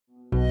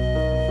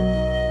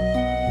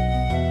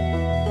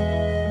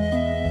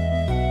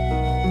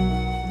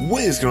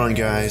What is going on,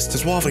 guys?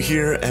 TheWaffle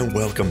here, and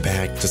welcome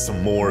back to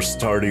some more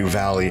Stardew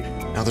Valley.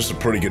 Now, there's some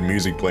pretty good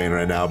music playing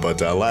right now, but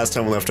last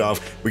time we left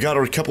off, we got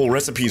a couple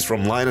recipes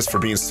from Linus for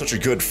being such a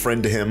good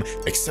friend to him,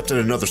 accepted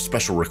another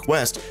special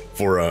request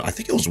for, I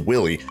think it was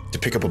Willie, to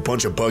pick up a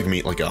bunch of bug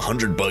meat, like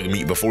 100 bug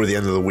meat before the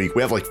end of the week.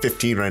 We have like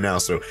 15 right now,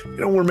 so, you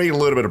know, we're making a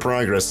little bit of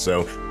progress,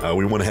 so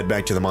we want to head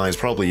back to the mines,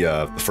 probably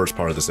the first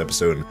part of this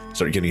episode, and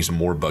start getting some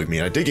more bug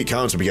meat. I did get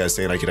comments from you guys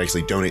saying I could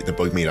actually donate the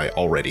bug meat I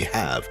already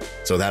have,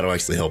 so that'll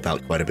actually help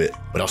out quite a bit,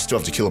 but I'll still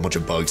have to kill a bunch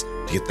of bugs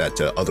to get that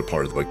other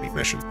part of the bug meat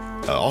mission.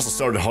 Also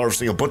started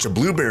harvesting a bunch of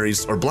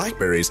blueberries or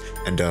blackberries,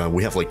 and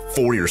we have like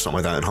 40 or something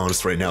like that in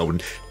harvest right now.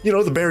 And you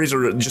know, the berries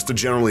are just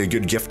generally a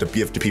good gift to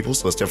give to people,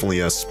 so let's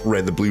definitely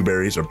spread the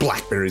blueberries or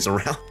blackberries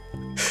around.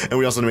 And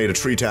we also made a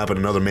tree tap and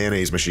another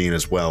mayonnaise machine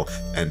as well,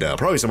 and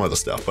probably some other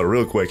stuff. But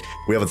real quick,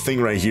 we have a thing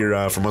right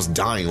here from us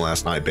dying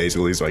last night,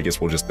 basically, so I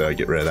guess we'll just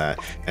get rid of that.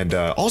 And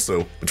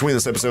also, between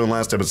this episode and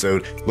last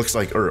episode, looks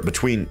like, or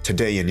between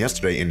today and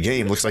yesterday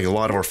in-game, looks like a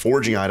lot of our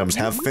foraging items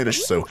have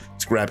finished, so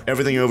let's grab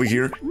everything over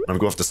here. I'm going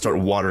to have to start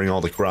watering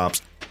all the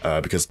crops,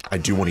 because I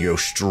do want to go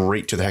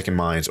straight to the heckin'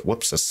 mines.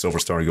 Whoops, a silver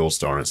star, gold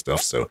star, and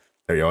stuff, so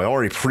there you go. I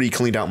already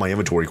pre-cleaned out my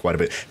inventory quite a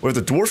bit. We have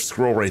the dwarf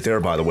scroll right there,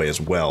 by the way, as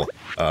well.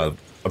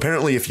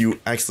 Apparently, if you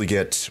actually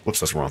get... Whoops,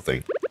 that's the wrong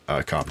thing.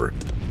 Copper.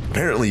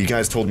 Apparently, you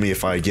guys told me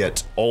if I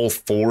get all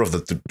 4 of the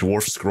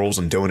dwarf scrolls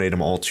and donate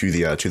them all to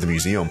the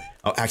museum,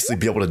 I'll actually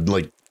be able to,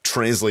 like,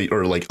 translate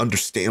or, like,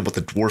 understand what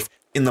the dwarf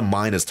in the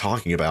mine is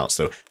talking about.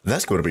 So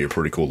that's going to be a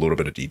pretty cool little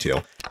bit of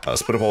detail.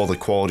 Let's put up all the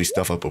quality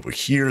stuff up over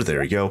here.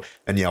 There you go.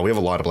 And yeah, we have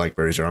a lot of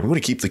blackberries here. I'm going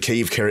to keep the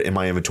cave carrot in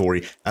my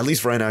inventory, at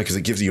least right now, because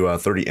it gives you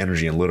 30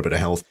 energy and a little bit of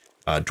health.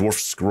 Dwarf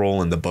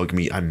scroll and the bug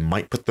meat, I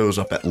might put those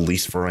up at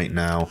least for right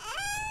now.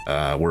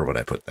 Where would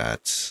I put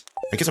that?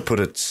 I guess I put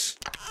it...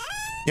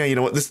 Yeah, you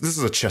know what? This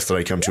is a chest that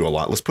I come to a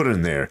lot. Let's put it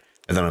in there.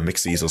 And then on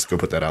mix these, let's go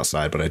put that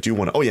outside. But I do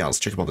want to... Oh yeah, let's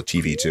check about the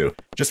TV too.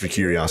 Just for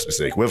curiosity's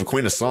sake. We have a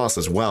queen of sauce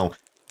as well.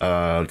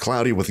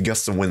 Cloudy with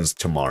gusts and winds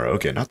tomorrow.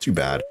 Okay, not too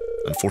bad.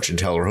 Unfortunate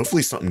teller.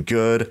 Hopefully something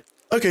good.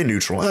 Okay,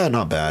 neutral.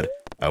 Not bad.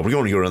 We're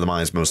going to go to the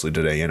mines mostly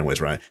today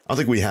anyways, right? I don't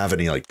think we have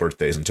any, like,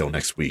 birthdays until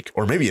next week.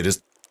 Or maybe it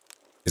is...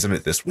 Isn't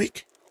it this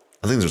week?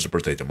 I think there's a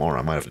birthday tomorrow.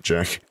 I might have to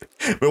check.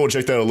 But we'll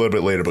check that a little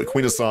bit later. But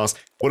queen of sauce,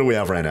 what do we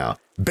have right now?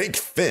 Baked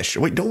fish.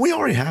 Wait, don't we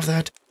already have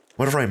that?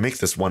 Whenever I make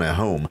this one at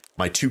home,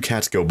 my 2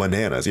 cats go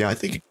bananas. Yeah, I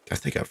think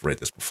I've read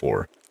this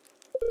before.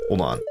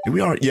 Hold on. Do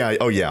we already? Yeah.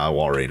 Oh yeah, I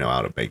already know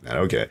how to make that.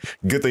 Okay.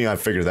 Good thing I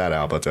figured that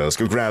out. But let's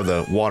go grab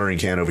the watering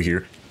can over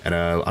here. And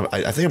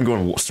I think I'm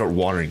going to start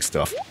watering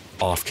stuff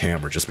off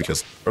camera, just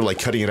because, or like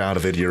cutting it out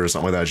of video or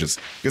something like that, just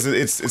because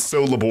it's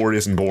so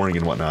laborious and boring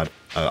and whatnot.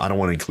 I don't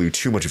want to include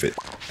too much of it,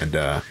 and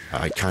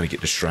I kind of get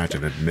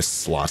distracted and miss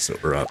slots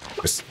or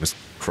miss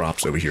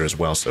crops over here as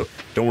well, so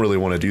don't really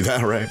want to do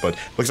that, right? But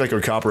looks like our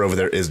copper over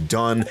there is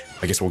done.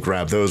 I guess we'll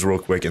grab those real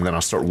quick, and then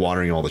I'll start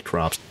watering all the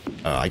crops.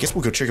 I guess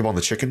we'll go check up on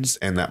the chickens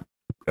and that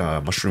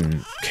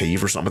mushroom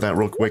cave or something like that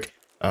real quick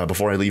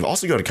before I leave.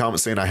 Also got a comment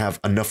saying I have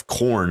enough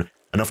corn,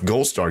 enough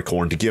gold star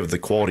corn to give the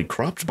quality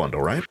crops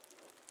bundle, right?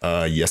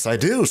 Yes, I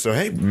do. So,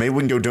 hey, maybe we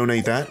can go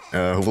donate that.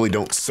 Hopefully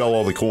don't sell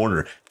all the corn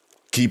or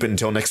keep it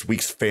until next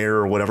week's fair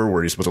or whatever,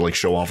 where you're supposed to, like,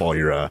 show off all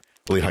your,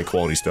 really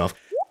high-quality stuff.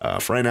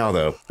 For right now,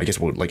 though, I guess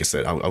we'll, like I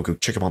said, I'll go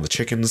check up on the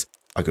chickens.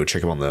 I'll go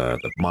check up on the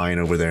mine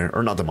over there.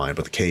 Or not the mine,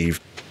 but the cave.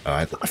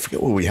 I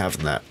forget what we have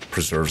in that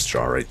preserves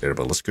jar right there,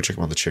 but let's go check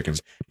up on the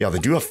chickens. Yeah, they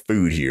do have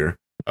food here.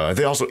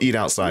 They also eat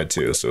outside,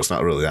 too, so it's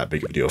not really that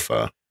big of a deal if,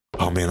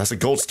 oh, man, that's a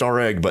gold star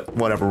egg, but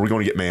whatever. We're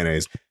going to get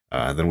mayonnaise.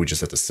 And then we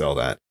just have to sell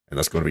that. And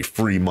that's going to be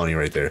free money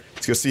right there.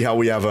 Let's go see how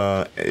we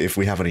have, if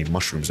we have any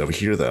mushrooms over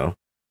here, though.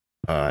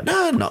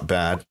 Nah, not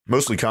bad.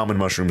 Mostly common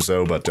mushrooms,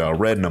 though, but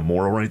red and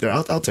immoral right there.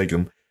 I'll take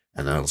them.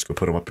 And let's go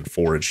put them up in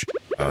forage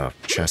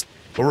chest.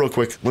 But real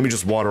quick, let me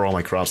just water all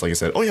my crops, like I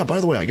said. Oh, yeah,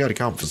 by the way, I got a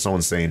comment from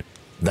someone saying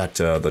that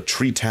the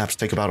tree taps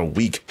take about a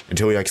week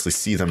until we actually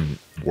see them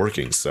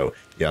working. So,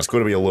 yeah, it's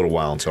going to be a little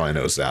while until I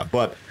notice that.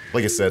 But,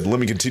 like I said, let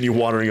me continue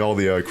watering all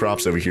the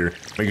crops over here,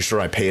 making sure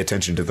I pay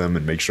attention to them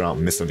and make sure I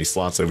don't miss any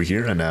slots over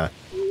here. And,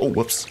 oh,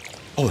 whoops.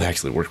 Oh, they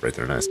actually worked right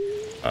there. Nice.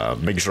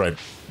 Making sure I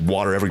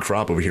water every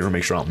crop over here and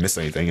make sure I don't miss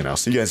anything. And I'll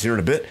see you guys here in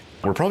a bit.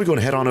 We're probably going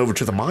to head on over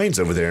to the mines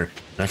over there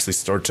and actually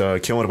start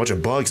killing a bunch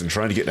of bugs and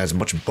trying to get as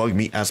much bug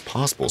meat as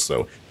possible.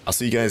 So I'll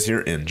see you guys here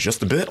in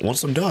just a bit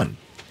once I'm done.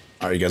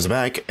 Alright, you guys are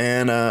back,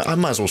 and I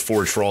might as well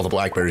forage for all the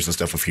blackberries and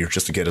stuff up here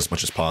just to get as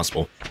much as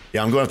possible.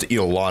 Yeah, I'm going to have to eat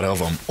a lot of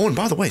them. Oh, and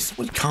by the way,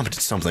 someone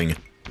commented something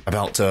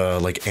about,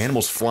 like,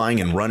 animals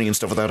flying and running and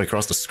stuff like that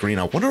across the screen.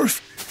 I wonder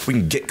if we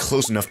can get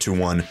close enough to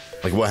one,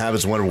 like, what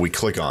happens whenever we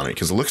click on it,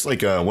 because it looks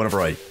like, whenever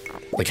I,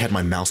 like, had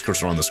my mouse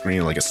cursor on the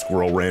screen, like a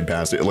squirrel ran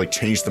past it, like,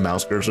 changed the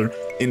mouse cursor,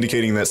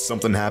 indicating that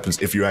something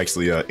happens if you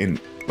actually,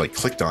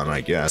 clicked on it,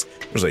 I guess.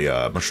 There's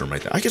a, mushroom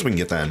right there. I guess we can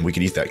get that, and we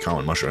can eat that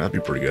common mushroom. That'd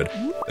be pretty good.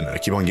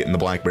 And, keep on getting the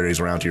blackberries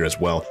around here as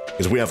well,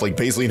 because we have, like,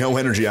 basically no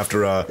energy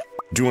after,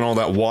 doing all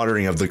that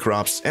watering of the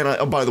crops. And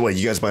oh, by the way,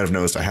 you guys might have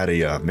noticed I had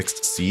a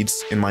mixed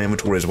seeds in my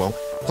inventory as well.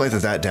 Planted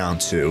that down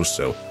too,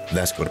 so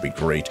that's going to be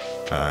great.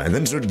 And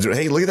then,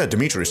 hey, look at that,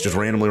 Demetrius, just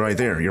randomly right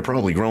there. You're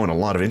probably growing a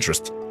lot of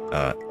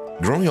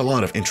growing a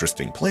lot of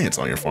interesting plants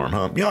on your farm,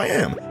 huh? Yeah, I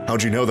am.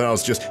 How'd you know that I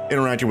was just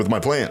interacting with my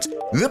plants?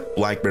 Zip,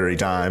 blackberry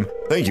time.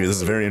 Thank you, this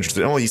is very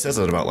interesting. Oh, he says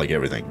that about, like,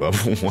 everything, but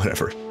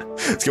whatever.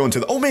 Let's go into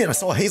the, oh man, I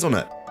saw a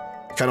hazelnut.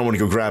 Kind of want to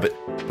go grab it,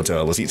 but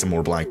let's eat some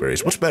more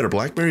blackberries. What's better,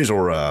 blackberries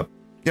or, yeah,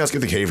 let's get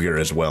the cave gear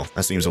as well.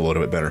 That seems a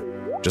little bit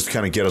better. Just to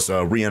kind of get us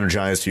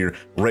re-energized here,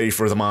 ready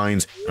for the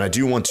mines. And I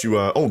do want to,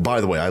 oh,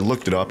 by the way, I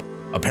looked it up.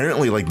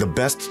 Apparently, like, the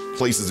best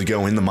places to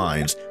go in the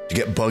mines to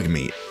get bug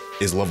meat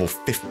is level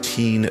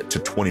 15 to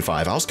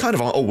 25. I was kind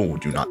of on, oh, whoa,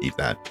 do not eat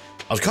that.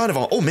 I was kind of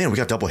on, oh man, we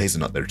got double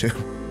hazelnut there too.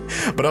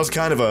 But I was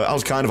kind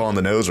of on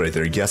the nose right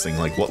there, guessing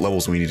like what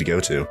levels we need to go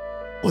to.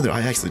 Well,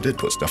 I actually did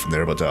put stuff in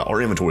there, but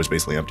our inventory is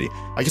basically empty.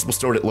 I guess we'll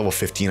start at level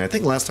 15. I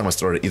think last time I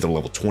started either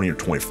level 20 or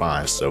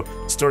 25, so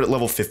start at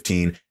level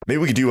 15. Maybe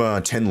we could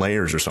do 10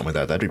 layers or something like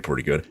that. That'd be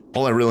pretty good.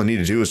 All I really need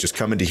to do is just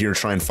come into here,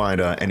 try and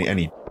find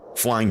any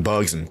flying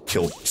bugs and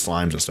kill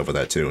slimes and stuff like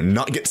that too, and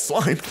not get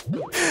slime.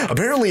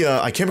 Apparently,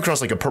 I came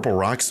across like a purple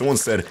rock. Someone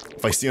said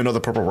if I see another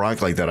purple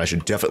rock like that, I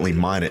should definitely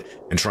mine it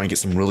and try and get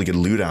some really good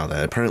loot out of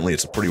that. Apparently,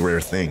 it's a pretty rare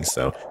thing,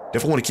 so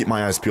definitely want to keep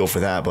my eyes peeled for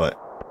that, but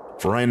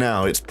for right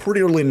now, it's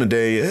pretty early in the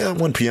day,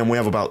 1 p.m. We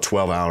have about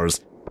 12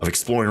 hours of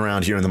exploring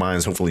around here in the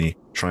mines, hopefully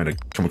trying to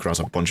come across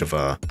a bunch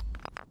of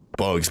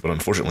bugs, but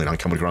unfortunately not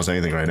coming across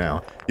anything right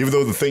now. Even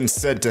though the thing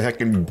said to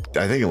heckin',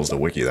 I think it was the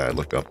wiki that I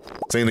looked up,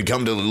 saying to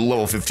come to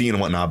level 15 and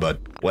whatnot,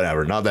 but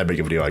whatever, not that big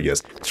of a deal, I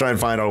guess. Let's try and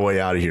find our way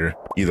out of here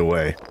either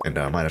way, and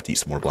I might have to eat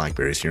some more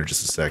blackberries here in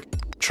just a sec.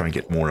 Try and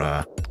get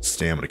more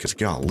stamina, because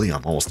golly,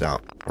 I'm almost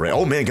out. All right,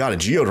 oh man, got a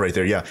geode right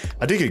there, yeah.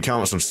 I did get a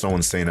comment from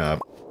someone saying,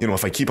 you know,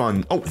 if I keep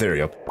on, oh, there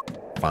you go.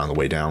 Found the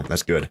way down,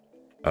 that's good.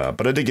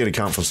 But I did get a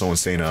comment from someone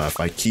saying if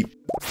I keep,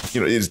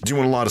 you know, is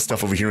doing a lot of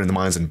stuff over here in the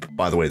mines, and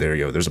by the way, there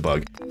you go, there's a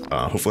bug.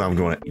 Hopefully I'm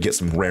going to get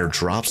some rare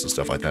drops and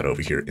stuff like that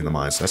over here in the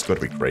mines, so that's going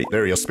to be great.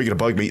 There you go, speaking of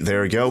bug meat,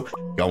 there you go.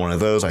 Got one of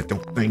those, I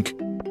don't think,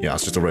 yeah,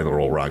 it's just a regular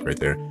old rock right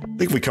there. I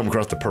think if we come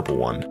across the purple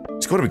one,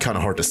 it's going to be kind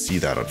of hard to see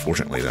that,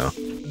 unfortunately, though.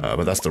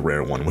 But that's the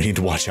rare one we need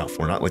to watch out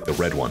for, not like the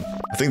red one.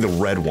 I think the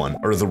red one,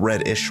 or the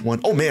red-ish one.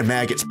 Oh man,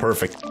 maggots,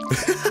 perfect.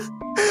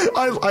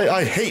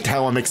 I hate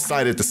how I'm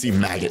excited to see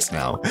maggots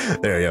now.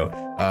 There you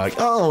go. I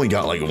only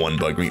got like one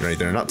bug meat right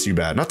there. Not too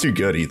bad. Not too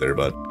good either,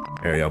 but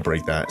there you go.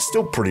 Break that.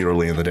 Still pretty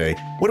early in the day.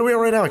 What are we at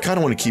right now? I kind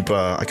of want to keep,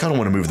 I kind of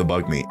want to move the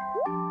bug meat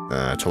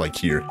to like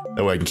here.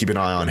 That way I can keep an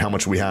eye on how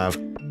much we have,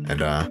 and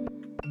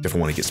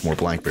definitely want to get some more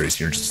blackberries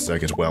here in just a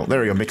sec as well.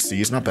 There we go. Mixed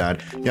seeds. Not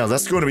bad. Yeah,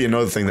 that's going to be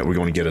another thing that we're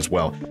going to get as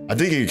well. I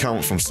did get a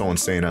comment from someone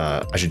saying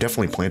I should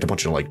definitely plant a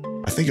bunch of like,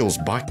 I think it was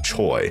bok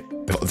choy.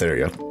 Oh, there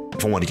you go.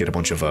 If I want to get a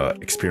bunch of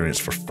experience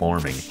for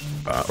farming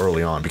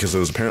early on, because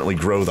those apparently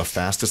grow the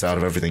fastest out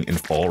of everything in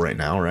fall right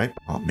now, right?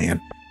 Oh man,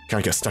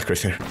 kind of got stuck right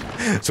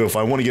there. So if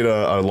I want to get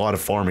a lot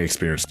of farming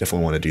experience,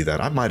 definitely want to do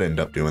that. I might end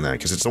up doing that,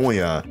 because it's only,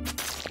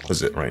 what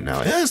is it right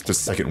now? Yeah, it's the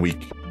second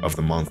week of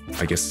the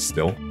month, I guess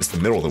still. It's the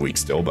middle of the week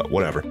still, but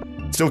whatever.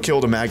 Still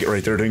killed a maggot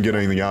right there, didn't get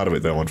anything out of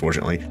it though,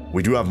 unfortunately.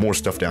 We do have more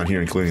stuff down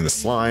here, including the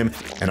slime,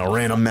 and a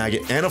random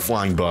maggot, and a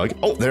flying bug.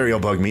 Oh, there you go,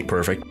 bug meat,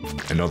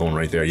 perfect. Another one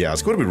right there. Yeah,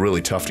 it's going to be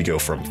really tough to go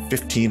from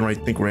 15, right,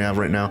 I think we have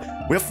right now.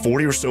 We have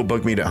 40 or so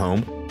bug meat at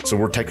home, so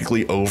we're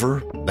technically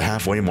over the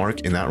halfway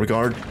mark in that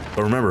regard.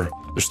 But remember,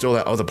 there's still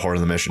that other part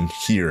of the mission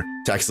here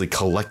to actually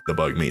collect the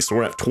bug meat. So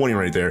we're at 20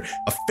 right there,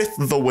 a fifth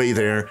of the way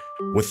there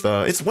with,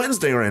 it's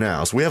Wednesday right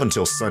now, so we have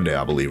until Sunday,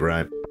 I believe,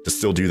 right? To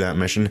still do that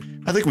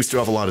mission. I think we still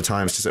have a lot of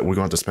time. It's just that we're going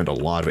to have to spend a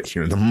lot of it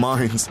here in the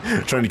mines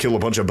trying to kill a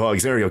bunch of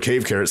bugs. There we go.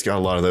 Cave carrots got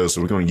a lot of those,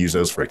 so we're going to use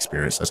those for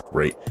experience. That's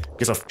great.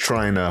 Guess I'll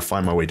try and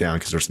find my way down,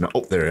 because there's no,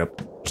 oh, there,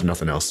 yep. There's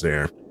nothing else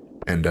there.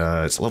 And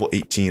it's level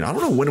 18. I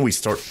don't know when we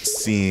start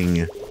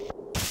seeing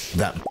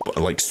that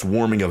like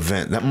swarming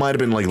event. That might have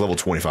been like level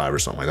 25 or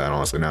something like that,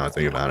 honestly, now I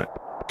think about it.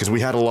 Because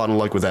we had a lot of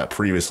luck with that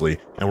previously,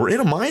 and we're in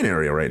a mine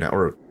area right now,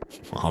 or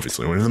well,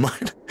 obviously we're in the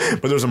mine,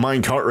 but there's a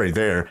mine cart right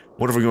there.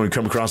 What if we're going to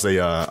come across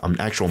a an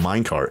actual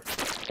mine cart?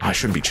 I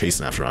shouldn't be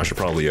chasing after it. I should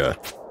probably go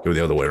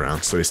the other way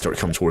around, so they start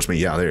coming towards me.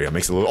 Yeah, there you go.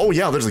 Makes it a little, oh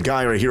yeah, there's a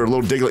guy right here, a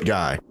little Diglett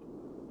guy.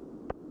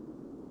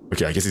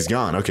 Okay, I guess he's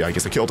gone. Okay, I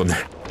guess I killed him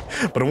there.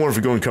 But I wonder if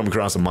we're going to come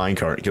across a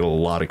minecart and get a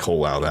lot of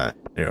coal out of that.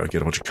 There,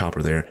 get a bunch of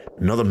copper there.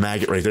 Another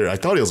maggot right there. I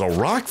thought he was a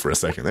rock for a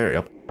second. There,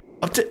 yep.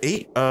 Up to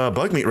 8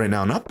 bug meat right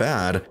now. Not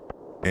bad.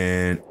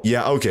 And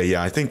yeah, okay,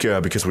 yeah, I think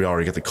because we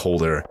already get the coal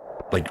there,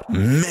 like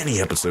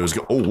many episodes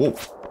ago. Oh, whoa.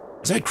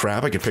 Is that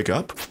crab I could pick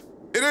up?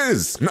 It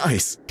is!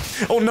 Nice!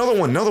 Oh, another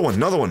one, another one,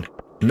 another one.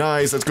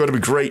 Nice, that's going to be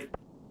great.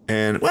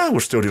 And, well,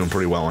 we're still doing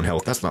pretty well on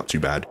health. That's not too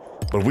bad.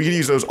 But we could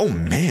use those. Oh,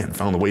 man,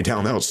 found the way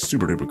down. That was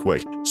super duper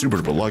quick. Super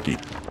duper lucky.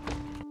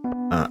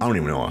 I don't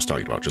even know what I was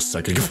talking about just a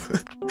second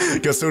ago.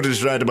 Got so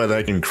distracted by the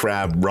heckin'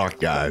 crab rock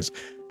guys.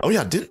 Oh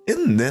yeah,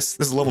 isn't this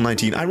is level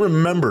 19. I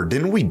remember,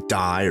 didn't we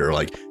die, or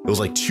like, it was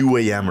like 2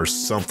 a.m. or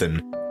something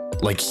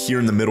like here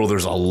in the middle,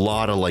 there's a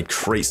lot of like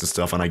crates and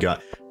stuff, and I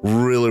got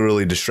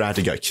really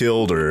distracted, got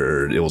killed,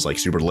 or it was like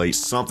super late.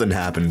 Something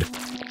happened.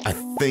 I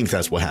think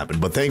that's what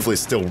happened, but thankfully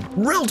it's still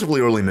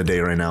relatively early in the day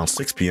right now,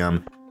 6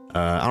 p.m.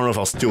 I don't know if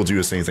I'll still do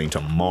the same thing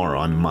tomorrow.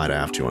 I might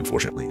have to,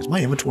 unfortunately. Is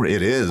my inventory?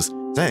 It is.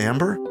 Is that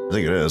amber? I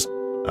think it is.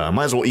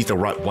 Might as well eat the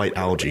white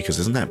algae, because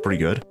isn't that pretty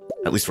good?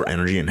 At least for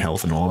energy and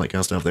health and all that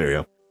kind of stuff. There you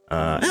go.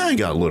 I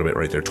got a little bit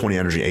right there. 20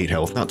 energy, 8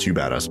 health. Not too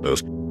bad, I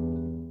suppose.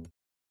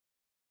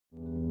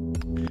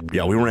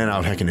 Yeah, we ran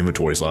out of heckin'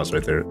 inventory slots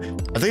right there.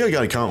 I think I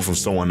got a comment from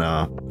someone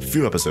a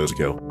few episodes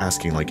ago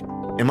asking, like,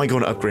 am I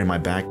going to upgrade my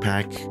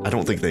backpack? I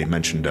don't think they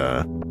mentioned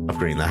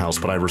upgrading the house,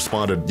 but I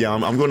responded, yeah,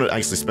 I'm going to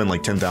actually spend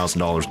like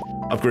 $10,000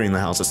 upgrading the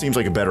house. It seems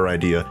like a better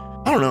idea.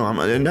 I don't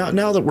know.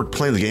 Now that we're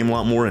playing the game a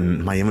lot more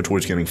and my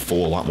inventory's getting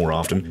full a lot more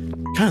often,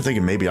 kind of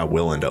thinking maybe I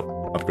will end up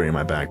upgrading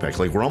my backpack.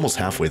 Like, we're almost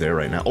halfway there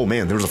right now. Oh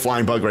man, there's a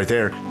flying bug right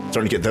there.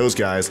 Starting to get those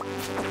guys.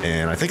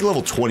 And I think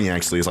level 20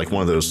 actually is like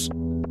one of those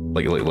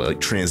like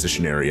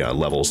transitionary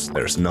levels.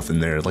 There's nothing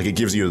there. Like, it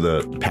gives you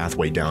the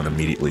pathway down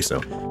immediately.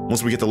 So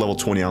once we get to level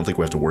 20, I don't think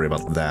we have to worry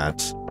about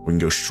that. We can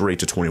go straight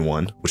to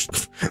 21, which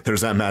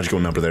there's that magical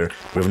number there.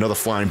 We have another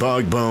flying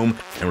bug, boom,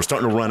 and we're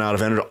starting to run out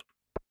of energy.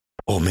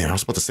 Oh man, I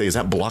was about to say, is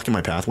that blocking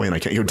my pathway and I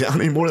can't go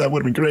down anymore? That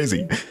would have been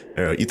crazy.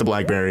 Eat the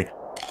blackberry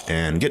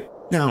and get,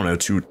 I don't know,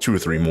 two or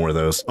three more of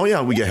those. Oh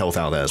yeah, we get health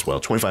out of that as well.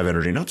 25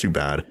 energy, not too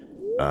bad.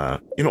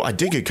 You know, I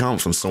did get a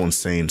comment from someone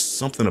saying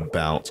something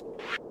about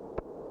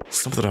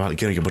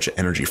getting a bunch of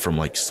energy from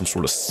like some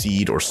sort of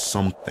seed or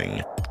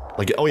something.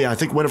 Like, oh yeah, I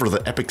think whenever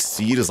the epic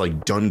seed is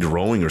like done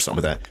growing or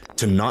something like that,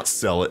 to not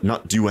sell it,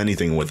 not do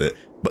anything with it,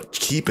 but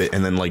keep it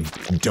and then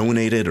like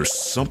donate it or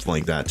something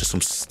like that to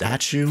some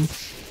statue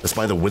that's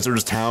by the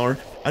Wizard's Tower.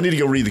 I need to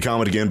go read the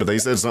comment again, but they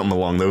said something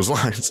along those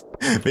lines.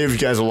 Maybe if you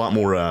guys have a lot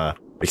more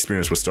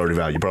experience with Stardew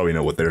Valley, you probably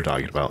know what they're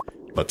talking about.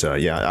 But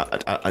yeah,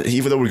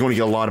 even though we're going to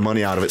get a lot of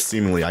money out of it,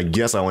 seemingly, I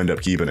guess I'll end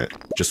up keeping it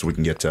just so we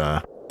can get,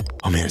 oh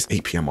man, it's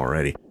 8 p.m.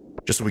 already.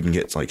 Just so we can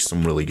get like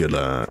some really good,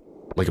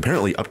 like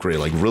apparently upgrade,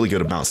 like really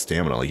good amount of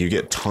stamina. Like you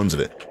get tons of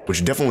it,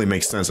 which definitely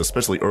makes sense,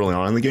 especially early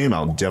on in the game.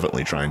 I'll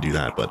definitely try and do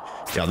that. But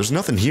yeah, there's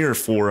nothing here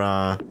for,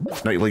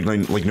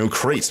 like no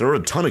crates. There were a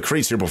ton of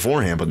crates here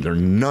beforehand, but there are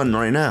none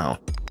right now.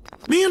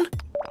 Man.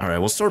 All right,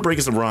 we'll start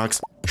breaking some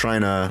rocks.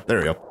 Trying to, there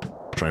we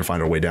go. Try and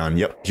find our way down.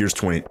 Yep, here's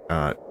 20,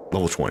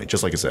 level 20,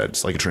 just like I said.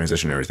 It's like a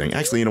transitionary thing.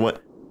 Actually, you know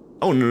what?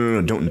 Oh,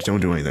 no, don't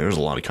do anything. There's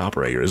a lot of copper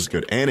right here. This is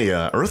good. And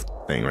a earth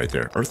thing right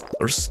there.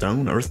 Earth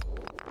stone, earth.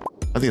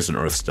 I think it's an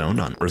earth stone,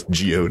 not an earth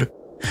geode.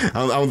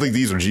 I don't think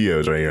these are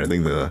geodes right here. I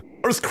think the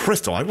earth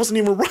crystal. I wasn't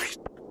even right.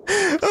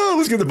 Oh,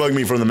 let's get the bug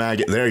meat from the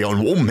maggot. There you go.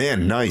 Oh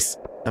man, nice.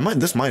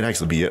 This might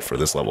actually be it for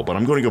this level, but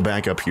I'm going to go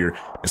back up here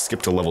and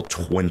skip to level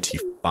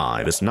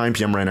 25. It's 9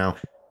 p.m. right now.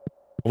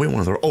 Oh,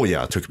 wait, oh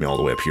yeah, it took me all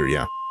the way up here,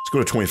 yeah. Let's go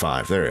to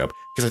 25, there you go.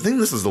 Because I think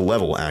this is the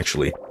level,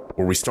 actually,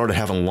 where we started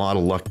having a lot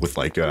of luck with,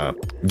 like,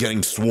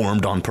 getting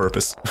swarmed on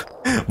purpose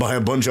by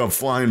a bunch of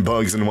flying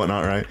bugs and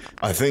whatnot, right?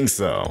 I think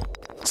so.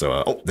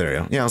 So, oh, there you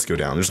go. Yeah, let's go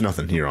down. There's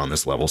nothing here on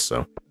this level,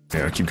 so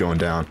yeah, keep going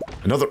down.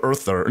 Another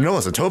earth, no,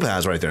 it's a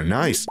topaz right there.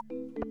 Nice.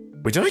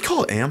 Wait, did I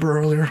call it amber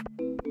earlier? I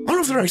don't know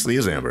if there actually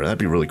is amber. That'd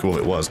be really cool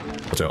if it was.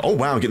 But, oh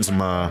wow, getting some,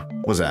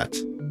 what was that?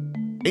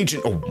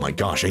 Ancient, oh my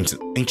gosh,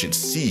 ancient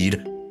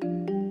seed.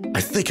 I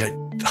think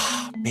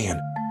man.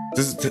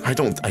 I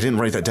didn't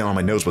write that down on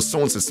my notes, but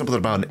someone said something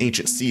about an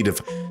ancient seed.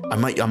 If I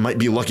might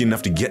be lucky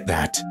enough to get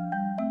that.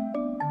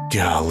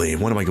 Golly,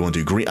 what am I going to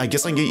do? Green? I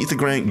guess I can eat the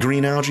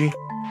green algae.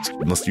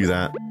 Let's do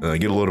that.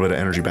 Get a little bit of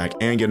energy back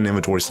and get an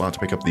inventory slot to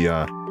pick up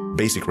the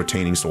basic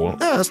retaining soil.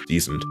 That's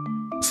decent.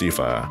 Let's see if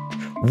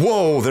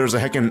whoa, there's a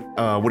heckin'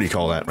 what do you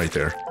call that right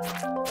there?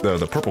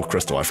 The purple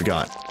crystal. I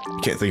forgot. I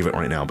can't think of it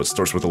right now, but it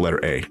starts with the letter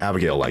A.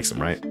 Abigail likes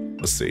them, right?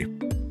 Let's see.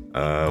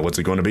 What's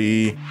it going to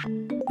be?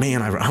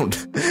 Man, I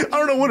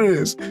don't know what it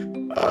is.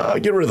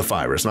 Get rid of the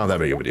fiber. It's not that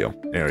big of a deal.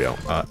 There we go.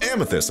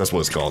 Amethyst, that's what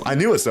it's called. I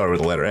knew it started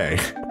with the letter A.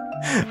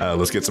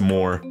 Let's get some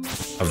more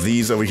of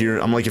these over here.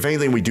 I'm like, if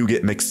anything, we do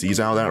get mixed seeds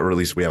out of that, or at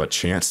least we have a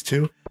chance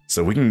to.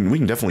 So we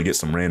can definitely get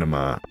some random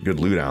good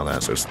loot out of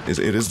that. So it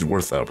is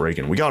worth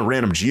breaking. We got a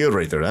random geode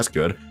right there. That's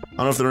good. I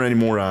don't know if there are any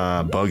more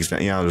bugs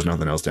down. Yeah, there's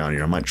nothing else down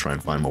here. I might try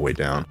and find my way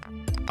down.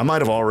 I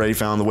might have already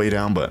found the way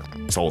down, but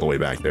it's all the way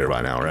back there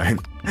by now, right?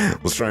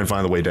 Let's try and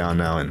find the way down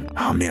now. And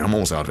oh man, I'm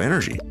almost out of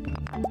energy.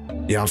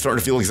 Yeah, I'm starting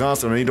to feel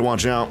exhausted. I need to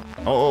watch out.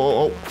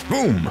 Oh,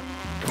 boom,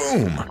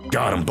 boom.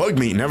 Got him. Bug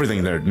meat and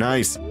everything there.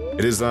 Nice.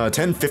 It is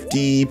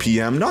 10:50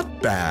 p.m.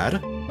 Not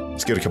bad.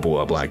 Let's get a couple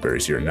of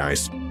blackberries here.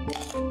 Nice.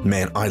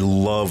 Man, I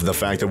love the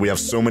fact that we have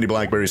so many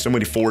blackberries, so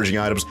many foraging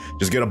items.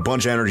 Just get a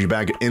bunch of energy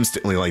back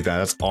instantly like that.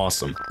 That's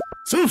awesome.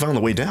 Someone found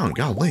the way down.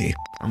 Golly.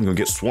 I'm gonna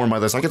get swarmed by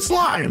this like it's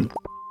slime.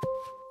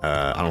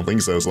 I don't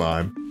think so,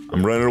 slime.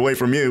 I'm running away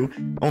from you.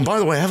 Oh, and by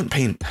the way, I haven't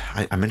paid...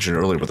 I mentioned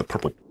earlier with the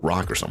purple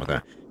rock or something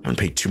like that. I haven't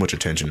paid too much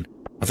attention.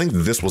 I think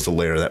this was the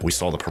layer that we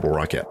saw the purple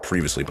rock at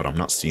previously, but I'm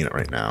not seeing it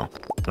right now.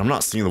 And I'm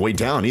not seeing the way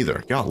down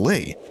either.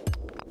 Golly.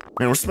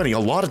 Man, we're spending a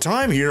lot of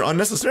time here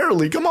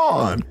unnecessarily. Come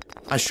on.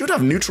 I should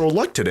have neutral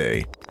luck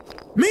today.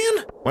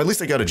 Man! Well, at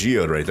least I got a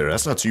geode right there.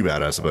 That's not too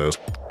bad, I suppose.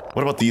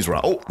 What about these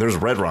rocks? Oh, there's a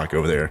red rock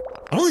over there.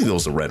 I don't think there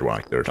was a red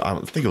rock there. I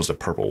think it was a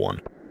purple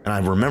one. And I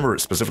remember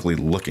specifically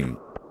looking.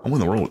 Oh, in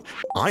the world.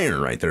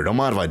 Iron right there. Don't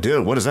mind if I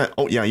do. What is that?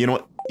 Oh, yeah, you know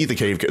what? Eat the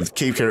cave. The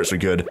cave carrots are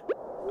good.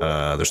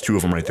 There's 2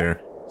 of them right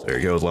there. So there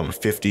you go.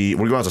 1150. We're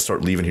going to have to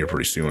start leaving here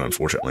pretty soon,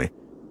 unfortunately.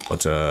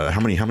 But how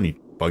many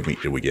bug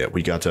meat did we get?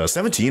 We got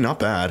 17. Not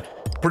bad.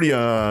 Pretty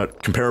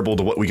comparable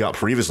to what we got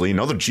previously.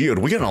 Another geode.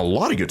 We're getting a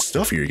lot of good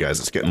stuff here, guys.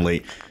 It's getting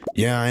late.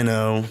 Yeah, I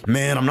know.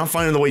 Man, I'm not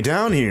finding the way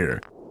down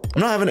here.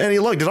 I'm not having any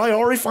luck. Did I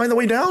already find the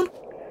way down?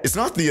 It's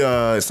not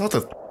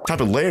the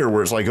type of layer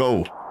where it's like, oh,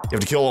 you have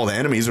to kill all the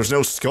enemies. There's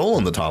no skull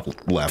on the top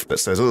left that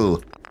says,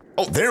 oh,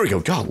 there we go.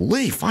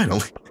 Golly,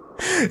 finally.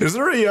 Is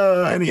there any,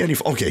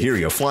 okay, here we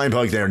go. Flying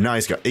bug there.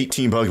 Nice. Got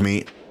 18 bug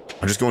meat.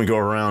 I'm just going to go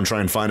around,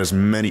 try and find as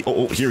many.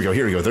 Oh, here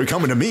we go. They're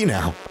coming to me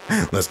now.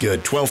 That's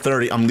good.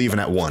 12:30. I'm leaving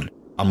at 1.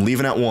 I'm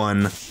leaving at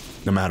 1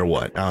 no matter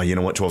what. Oh, you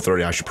know what?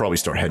 12:30. I should probably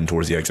start heading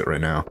towards the exit right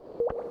now.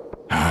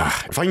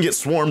 If I can get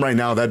swarmed right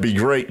now, that'd be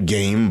great,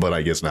 game, but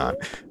I guess not.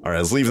 All right,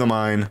 let's leave the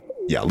mine.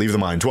 Yeah, leave the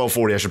mine.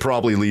 12:40. I should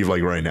probably leave,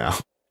 like, right now.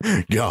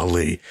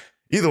 Golly.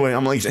 Either way,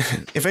 I'm like,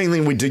 if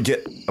anything, we did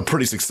get a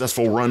pretty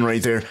successful run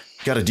right there.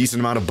 Got a decent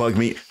amount of bug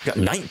meat. Got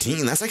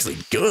 19. That's actually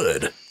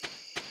good.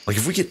 Like,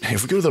 if we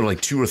go there,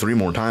 like, 2 or 3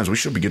 more times, we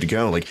should be good to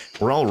go. Like,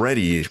 we're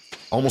already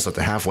almost at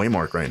the halfway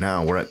mark right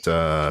now. We're at,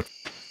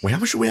 wait, how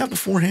much should we have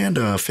beforehand?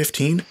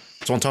 15?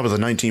 So on top of the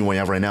 19 we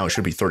have right now, it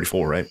should be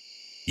 34, right?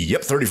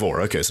 Yep,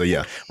 34. Okay, so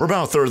yeah, we're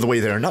about a third of the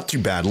way there. Not too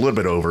bad, a little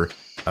bit over.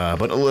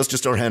 But let's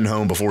just start heading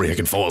home before I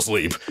can fall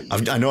asleep.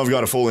 I know I've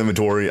got a full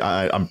inventory.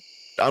 I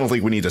don't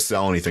think we need to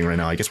sell anything right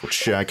now. I guess we'll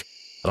check.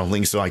 I don't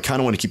think so. I kind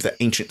of want to keep that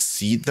ancient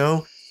seed,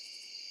 though.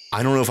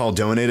 I don't know if I'll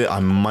donate it.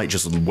 I might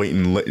just wait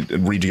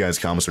and read you guys'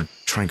 comments or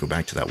try and go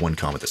back to that one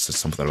comment that says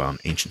something about an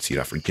ancient seed.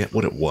 I forget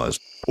what it was.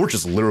 Or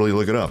just literally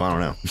look it up. I don't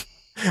know.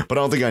 But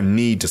I don't think I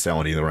need to sell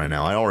it either right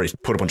now. I already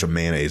put a bunch of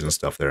mayonnaise and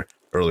stuff there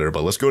earlier.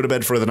 But let's go to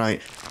bed for the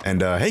night.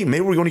 And hey,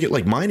 maybe we're going to get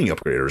like mining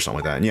upgrade or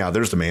something like that. And yeah,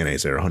 there's the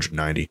mayonnaise there,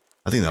 190.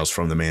 I think that was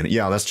from the mayonnaise.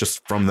 Yeah, that's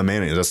just from the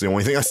mayonnaise. That's the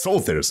only thing I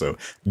sold there. So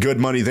good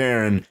money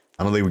there. And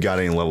I don't think we got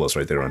any level ups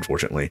right there,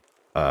 unfortunately.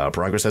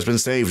 Progress has been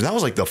saved. That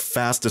was like the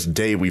fastest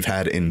day we've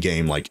had in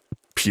game, like,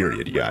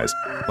 period, you guys.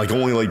 Like,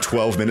 only like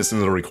 12 minutes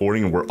into the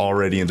recording and we're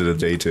already into the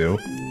day 2.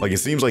 Like, it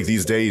seems like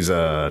these days,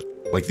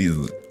 like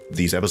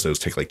these episodes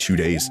take like 2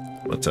 days.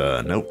 But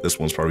nope, this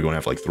one's probably going to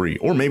have like 3.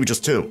 Or maybe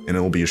just 2, and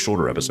it'll be a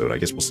shorter episode. I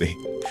guess we'll see.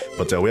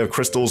 But we have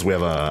crystals, we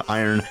have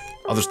iron,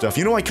 other stuff.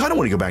 You know, I kind of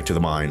want to go back to the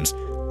mines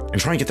and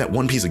try and get that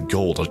 1 piece of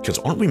gold. Because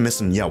aren't we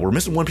missing? Yeah, we're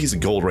missing 1 piece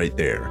of gold right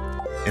there.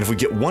 And if we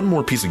get 1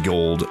 more piece of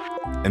gold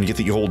and get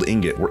the gold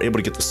ingot, we're able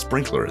to get the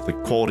sprinkler, the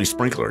quality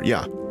sprinkler.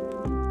 Yeah.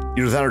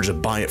 Either that or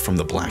just buy it from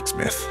the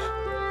blacksmith.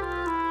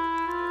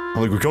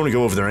 I'm like, we're going to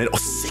go over there. Oh,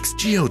 6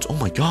 geodes. Oh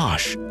my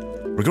gosh.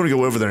 We're going to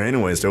go over there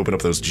anyways to open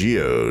up those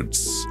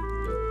geodes.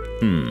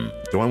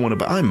 Do I want to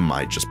buy? I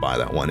might just buy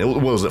that one. It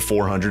was at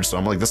 400, so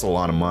I'm like, that's a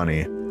lot of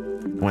money.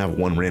 We have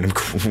one random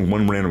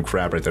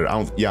crap right there.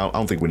 I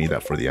don't think we need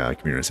that for the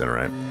community center,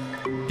 right?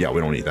 Yeah,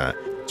 we don't need that.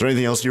 Is there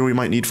anything else here we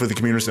might need for the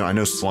community center? I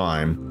know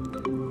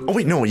slime. Oh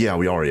wait, no, yeah,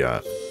 we already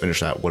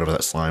finished that, whatever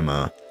that slime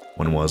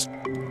one was.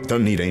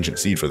 Doesn't need ancient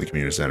seed for the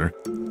community center.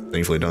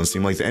 Thankfully, it doesn't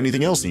seem like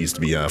anything else needs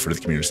to be for the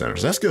community center.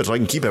 So that's good. So I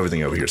can keep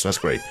everything over here. So that's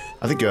great.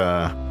 I think,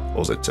 what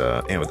was it?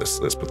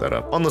 Amethyst. Let's put that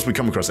up. Unless we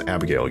come across an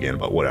Abigail again,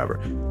 but whatever.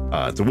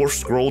 The Dwarf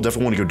Scroll.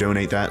 Definitely want to go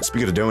donate that.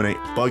 Speaking of donate,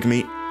 bug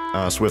meat.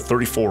 So we have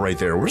 34 right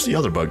there. Where's the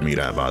other bug meat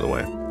at, by the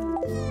way?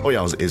 Oh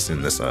yeah, it's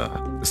in this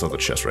this other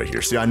chest right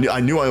here. See, I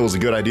knew it was a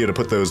good idea to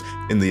put those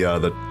in the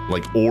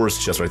like ores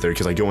chest right there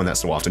because I go in that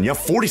so often. Yeah,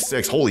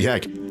 46. Holy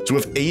heck. So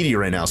we have 80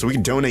 right now. So we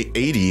can donate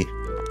 80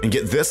 and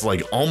get this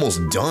like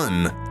almost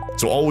done.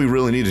 So all we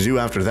really need to do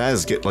after that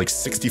is get like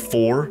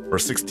 64 or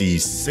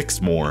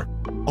 66 more.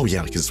 Oh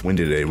yeah, because it's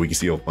windy today. We can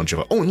see a bunch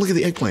of. Oh, and look at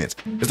the eggplants.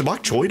 Is the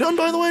bok choy done,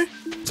 by the way?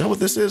 Is that what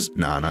this is?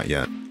 Nah, not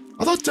yet.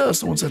 I thought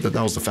someone said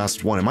that was the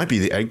fastest one. It might be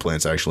the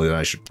eggplants, actually, that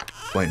I should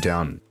plant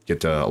down and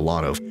get a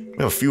lot of. We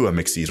have a few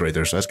mixed seeds right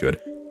there, so that's good.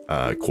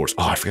 Of course.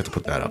 Oh, I forgot to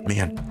put that up,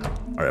 man.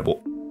 All right,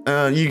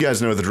 well, you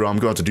guys know the drill. I'm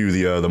going to do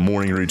the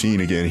morning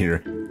routine again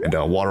here and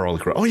water all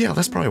the crap. Oh yeah,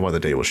 that's probably why the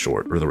day was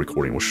short, or the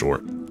recording was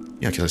short.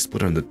 Yeah, because I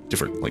split it into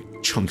different like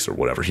chunks or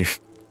whatever here.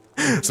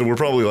 So we're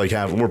probably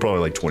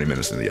like 20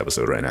 minutes into the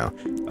episode right now.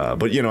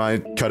 But you know, I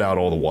cut out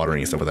all the watering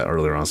and stuff like that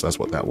earlier on, so that's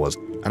what that was.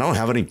 And I don't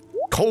have any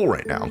coal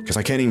right now because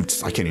I can't even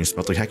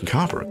smelt like heckin'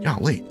 copper.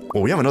 Golly.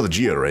 Well, we have another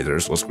geode right there,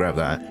 so let's grab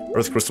that.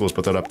 Earth crystal, let's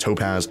put that up.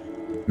 Topaz,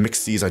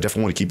 mixed seeds. I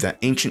definitely want to keep that.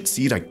 Ancient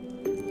seed,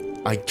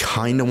 I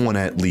kind of want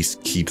to at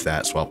least keep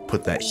that, so I'll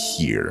put that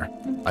here.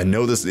 I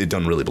know it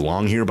doesn't really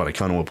belong here, but I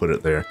kind of want to put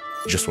it there.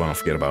 just so I don't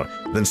forget about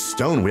it. Then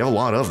stone, we have a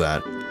lot of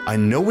that. I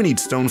know we need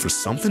stone for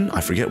something.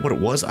 I forget what it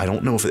was. I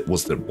don't know if it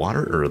was the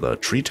water or the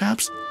tree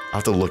taps. I'll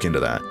have to look into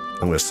that.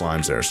 And we have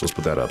slimes there, so let's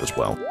put that up as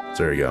well.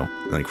 So there you go.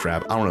 And then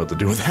crab. I don't know what to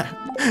do with that.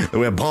 Then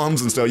we have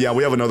bombs and stuff. Yeah,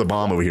 we have another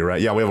bomb over here,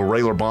 right? Yeah, we have a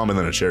regular bomb and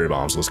then a cherry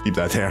bomb. So let's keep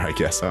that there, I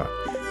guess, huh?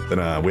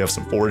 Then we have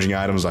some foraging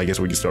items I guess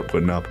we can start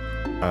putting up.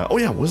 Oh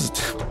yeah, what does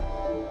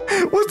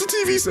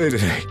the TV say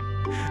today?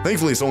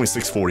 Thankfully, it's only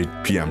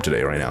 6:40 p.m.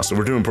 today right now, so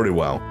we're doing pretty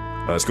well.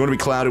 It's going to be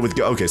clouded with...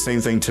 Okay,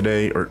 same thing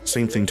today, or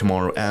same thing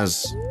tomorrow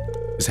as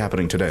is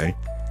happening today.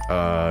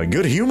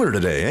 Good humor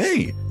today.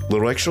 Hey,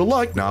 little extra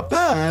luck, not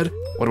bad.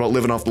 What about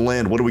living off the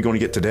land? What are we going to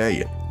get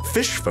today?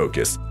 Fish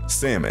focus,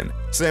 salmon.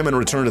 Salmon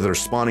return to their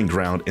spawning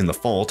ground in the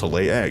fall to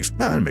lay eggs.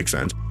 That makes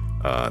sense.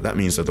 That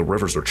means that the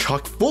rivers are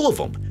chock full of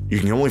them. You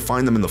can only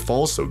find them in the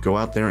fall, so go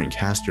out there and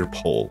cast your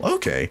pole.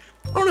 Okay.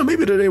 I don't know,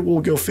 maybe today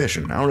we'll go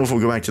fishing. I don't know if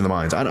we'll go back to the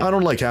mines. I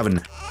don't like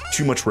having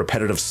too much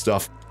repetitive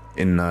stuff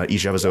in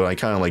each episode. I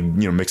kind of like,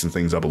 you know, mixing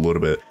things up a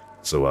little bit.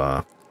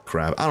 So,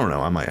 crab. I don't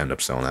know. I might end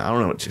up selling that. I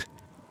don't know.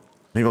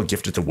 Maybe I'll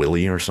gift it to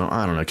Willie or something.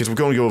 I don't know, because we're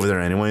going to go over there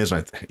anyways.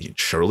 And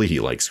surely he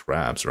likes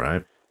crabs,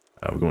 right?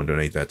 We're going to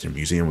donate that to the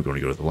museum. We're going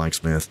to go to the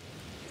blacksmith.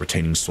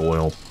 Retaining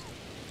soil.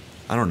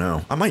 I don't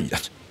know. I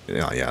might...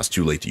 Yeah, it's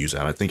too late to use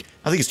that. I think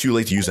it's too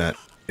late to use that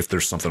if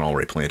there's something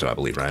already planted, I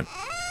believe, right?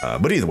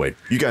 But either way,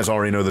 you guys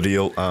already know the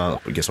deal. I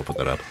guess I'll put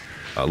that up.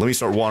 Let me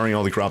start watering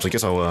all the crops. I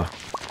guess I'll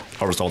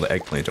harvest all the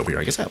eggplant over here.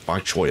 I guess that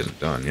bok choy isn't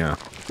done, yeah.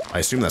 I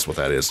assume that's what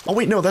that is. Oh,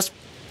 wait, no,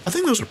 I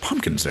think those are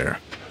pumpkins there.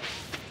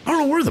 I don't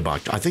know where the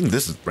bok... I think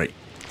this is... Right.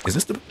 Is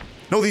this the...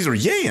 No, these are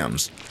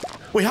yams.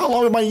 Wait, how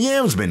long have my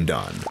yams been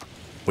done?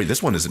 Wait,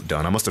 this one isn't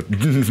done. I must have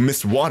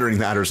missed watering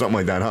that or something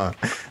like that, huh?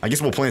 I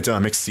guess we'll plant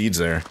mixed seeds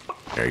there.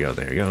 There you go,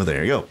 there you go,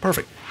 there you go.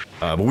 Perfect.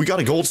 But we got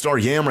a gold star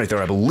yam right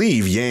there. I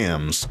believe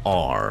yams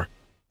are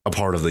a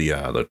part of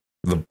the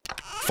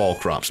fall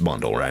crops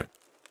bundle, right?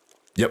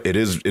 Yep, it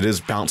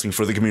is bouncing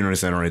for the community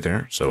center right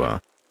there. So,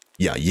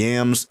 yeah,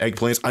 yams,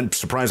 eggplants. I'm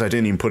surprised I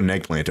didn't even put an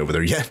eggplant over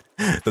there yet.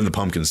 Then the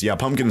pumpkins. Yeah,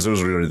 pumpkins,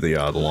 those are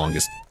the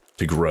longest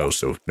to grow.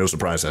 So no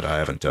surprise that I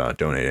haven't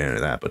donated any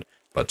of that.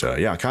 But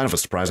yeah, kind of a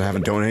surprise I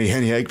haven't donated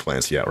any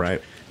eggplants yet,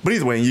 right? But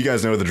either way, you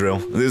guys know the drill.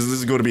 This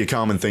is going to be a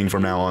common thing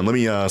from now on. Let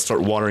me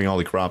start watering all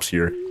the crops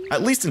here,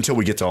 at least until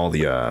we get to all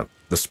the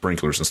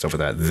sprinklers and stuff like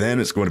that. Then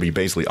it's going to be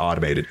basically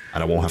automated,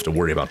 and I won't have to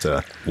worry about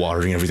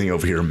watering everything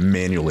over here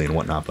manually and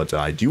whatnot. But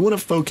I do want to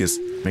focus,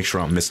 make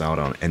sure I don't miss out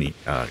on any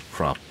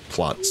crop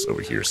plots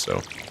over here. So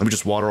let me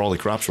just water all the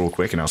crops real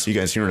quick, and I'll see you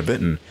guys here in a bit.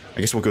 And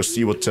I guess we'll go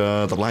see what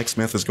the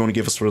blacksmith is going to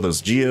give us for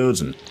those geodes,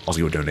 and also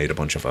go donate a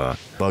bunch of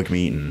bug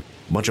meat and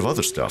a bunch of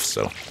other stuff.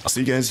 So I'll see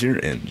you guys here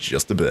in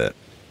just a bit.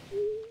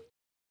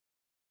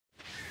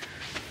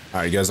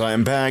 Alright guys, I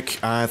am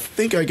back. I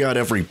think I got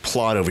every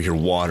plot over here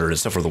watered,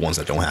 except for the ones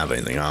that don't have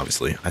anything,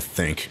 obviously. I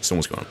think.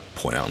 Someone's going to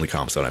point out in the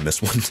comments that I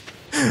missed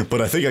one.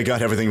 But I think I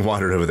got everything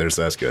watered over there,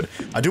 so that's good.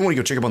 I do want to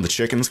go check up on the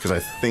chickens, because I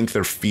think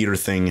their feeder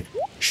thing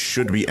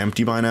should be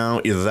empty by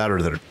now. Either that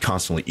or they're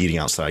constantly eating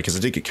outside, because I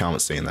did get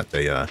comments saying that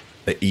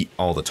they eat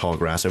all the tall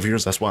grass over here,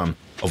 so that's why I'm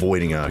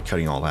avoiding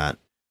cutting all that.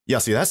 Yeah,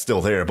 see, that's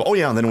still there. But, oh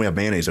yeah, and then we have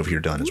mayonnaise over here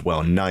done as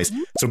well. Nice.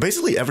 So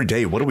basically every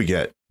day, what do we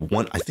get?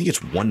 I think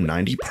it's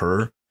 190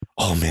 per...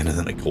 Oh man, and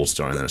then a gold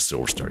star and then a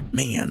silver star.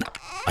 Man,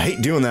 I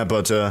hate doing that,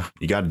 but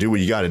you gotta do what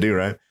you gotta do,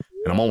 right?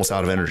 And I'm almost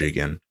out of energy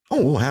again.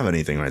 Oh, we'll have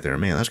anything right there.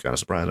 Man, that's kind of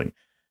surprising.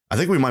 I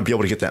think we might be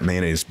able to get that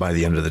mayonnaise by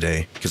the end of the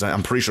day, because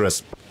I'm pretty sure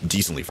that's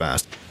decently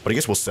fast. But I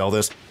guess we'll sell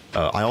this.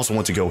 I also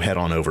want to go head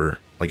on over,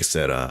 like I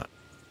said,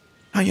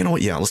 you know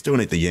what? Yeah, let's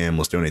donate the yam,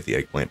 let's donate the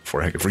eggplant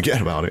before I can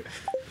forget about it.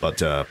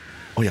 But, oh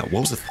yeah,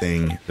 what was the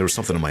thing? There was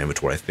something in my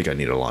inventory I think I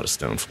needed a lot of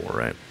stone for,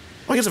 right?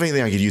 Well, I guess if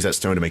anything, I could use that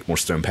stone to make more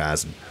stone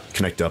paths and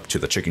connect up to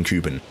the chicken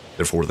coop and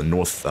therefore the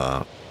north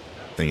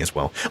thing as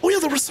well. Oh yeah,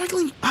 the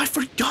recycling, I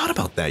forgot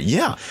about that.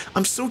 Yeah,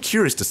 I'm so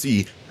curious to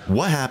see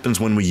what happens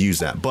when we use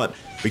that. But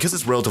because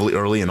it's relatively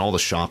early and all the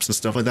shops and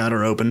stuff like that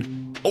are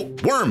open. Oh,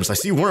 worms! I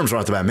see worms right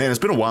off the bat. Man, it's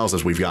been a while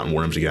since we've gotten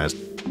worms, you guys.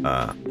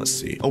 Let's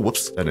see. Oh,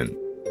 whoops, I didn't.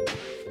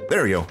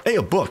 There we go. Hey,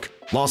 a book.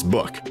 Lost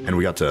book. And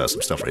we got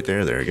some stuff right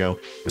there. There you go.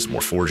 There's some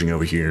more foraging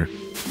over here.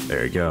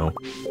 There you go.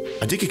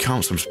 I did get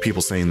comments from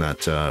people saying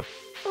that,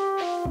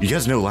 you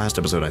guys know last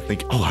episode, I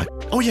think,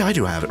 oh yeah, I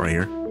do have it right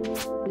here.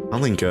 I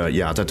think,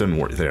 yeah, that doesn't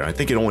work there. I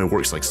think it only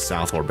works like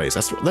south of our base.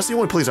 That's the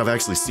only place I've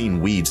actually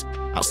seen weeds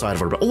outside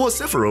of our base. Oh, well,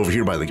 except for over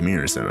here by the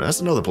community center. That's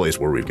another place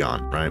where we've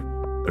gone, right?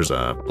 There's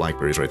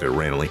blackberries right there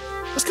randomly.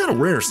 That's kind of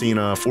rare seeing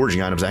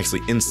foraging items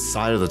actually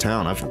inside of the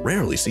town. I've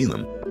rarely seen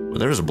them. But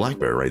there's a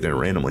blackberry right there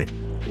randomly.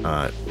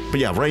 But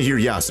yeah, right here,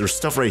 yes, there's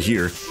stuff right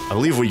here. I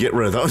believe we get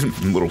rid of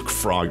that little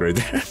frog right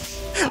there.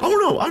 I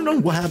don't know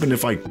what happened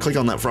if I click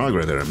on that frog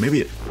right there.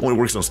 Maybe it only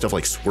works on stuff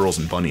like squirrels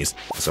and bunnies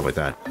and stuff like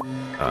that.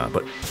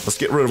 But let's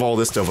get rid of all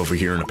this stuff over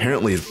here, and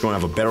apparently it's going to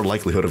have a better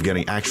likelihood of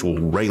getting actual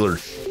regular,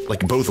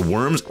 like both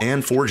worms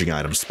and foraging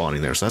items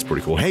spawning there, so that's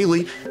pretty cool.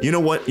 Haley, you know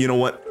what? You know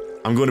what?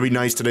 I'm going to be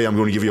nice today. I'm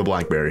going to give you a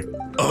blackberry.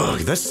 Ugh,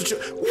 that's such a...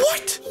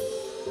 What?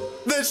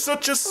 That's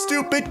such a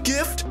stupid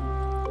gift.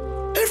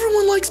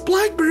 Everyone likes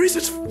blackberries.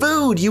 It's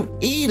food. You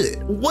eat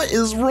it. What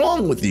is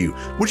wrong with you?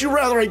 Would you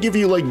rather I give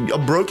you like a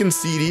broken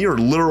CD or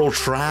literal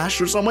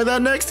trash or something like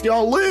that next?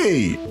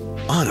 Golly.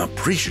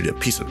 Unappreciative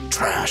piece of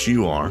trash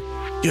you are.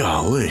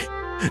 Golly.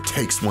 It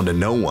takes one to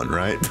know one,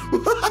 right?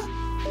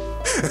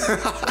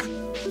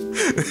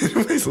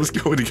 Anyways, let's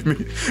go to the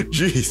community.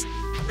 Jeez.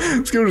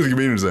 Let's go to the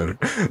community center.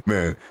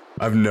 Man,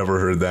 I've never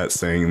heard that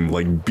saying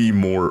like be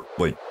more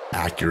like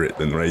accurate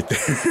than right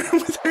there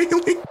with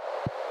Haley.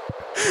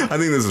 I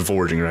think this is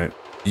foraging, right?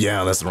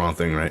 Yeah, that's the wrong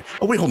thing, right?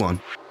 Oh, wait, hold on.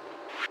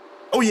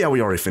 Oh, yeah,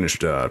 we already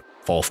finished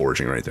fall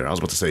foraging right there. I was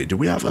about to say, do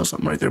we have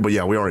something right there? But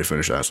yeah, we already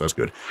finished that, so that's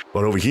good.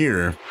 But over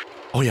here,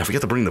 oh yeah, I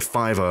forgot to bring the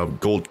 5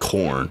 gold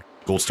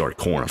star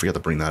corn. I forgot to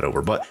bring that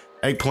over. But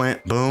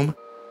eggplant, boom,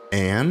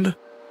 and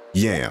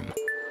yam.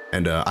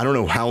 And I don't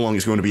know how long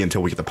it's going to be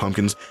until we get the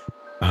pumpkins.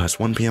 It's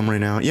 1 p.m.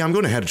 right now. Yeah, I'm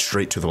going to head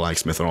straight to the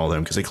blacksmith and all of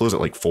them because they close at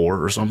like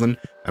 4 or something.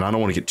 And I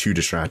don't want to get too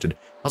distracted.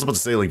 I was about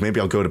to say, like, maybe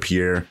I'll go to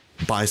Pierre,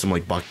 buy some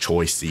like bok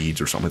choy seeds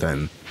or something like that,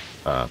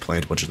 and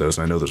plant a bunch of those.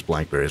 And I know there's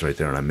blackberries right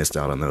there, and I missed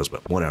out on those,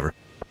 but whatever.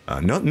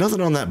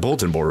 Nothing on that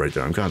bulletin board right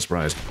there. I'm kind of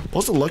surprised.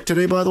 What's the luck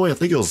today, by the way? I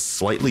think it was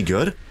slightly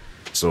good.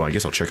 So I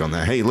guess I'll check on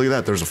that. Hey, look at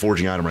that. There's a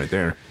foraging item right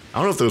there. I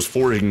don't know if those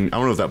foraging, I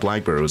don't know if that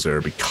blackberry was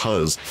there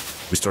because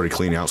we started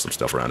cleaning out some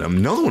stuff around it.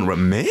 Another one, but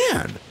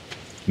man.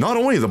 Not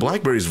only the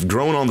blackberries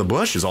growing on the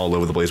bushes all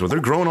over the place, but they're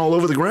growing all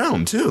over the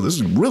ground, too. This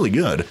is really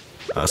good.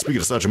 Speaking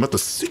of such, I'm at the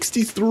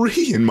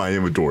 63 in my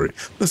inventory.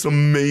 That's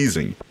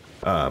amazing.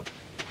 What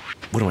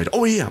do I do?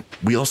 Oh, yeah.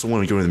 We also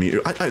want to go to the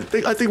museum. I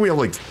think we have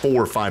like 4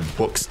 or 5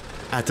 books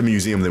at the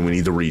museum that we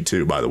need to read,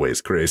 too, by the way.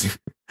 It's crazy.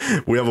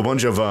 We have a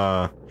bunch of,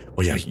 oh,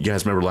 yeah, you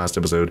guys remember last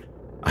episode?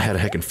 I had a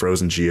heckin'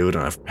 frozen geode,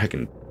 and I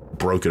heckin'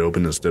 broke it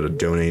open instead of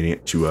donating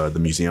it to the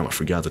museum. I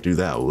forgot to do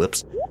that.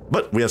 Whoops.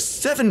 But we have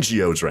 7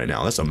 geodes right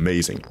now. That's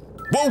amazing.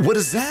 Whoa, what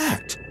is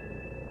that?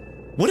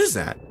 What is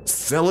that?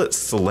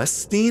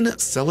 Celestine?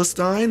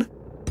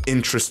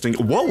 Interesting.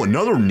 Whoa,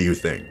 another new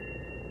thing.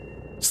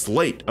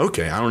 Slate.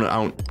 Okay, I don't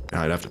know.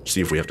 I'd have to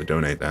see if we have to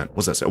donate that.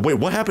 What's that say? Wait,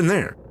 what happened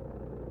there?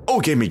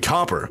 Oh, it gave me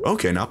copper.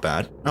 Okay, not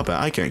bad. Not bad.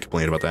 I can't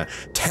complain about that.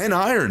 10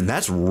 iron.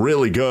 That's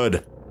really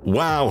good.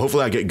 Wow,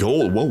 hopefully I get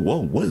gold. Whoa,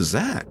 what is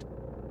that?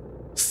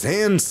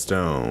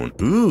 Sandstone.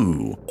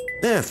 Ooh.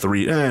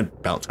 3.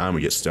 About time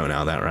we get stone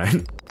out of that,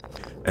 right?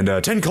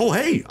 And 10 coal.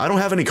 Hey, I don't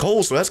have any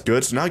coal, so that's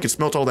good. So now I can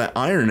smelt all that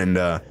iron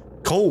and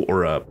coal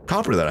or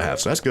copper that I have,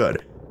 so that's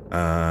good.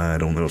 I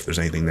don't know if there's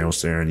anything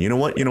else there. And you know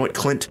what?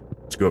 Clint?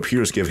 Let's go up here.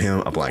 Let's give him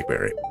a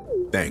blackberry.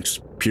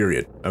 Thanks.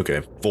 Period.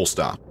 Okay. Full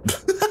stop.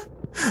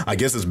 I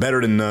guess it's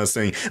better than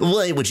saying,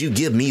 why would you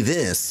give me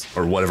this?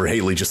 Or whatever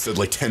Haley just said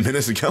like 10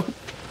 minutes ago.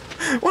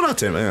 Well, not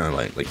 10,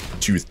 like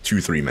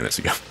 3 minutes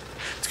ago.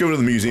 Let's go to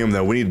the museum,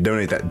 though. We need to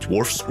donate that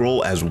dwarf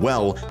scroll as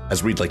well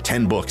as read like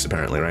 10 books,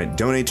 apparently, right?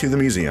 Donate to the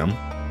museum.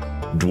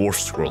 Dwarf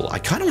scroll. I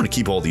kind of want to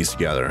keep all these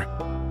together.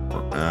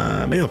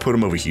 Maybe I'll put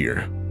them over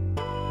here.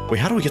 Wait,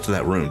 how do we get to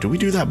that room? Do we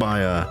do that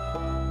by,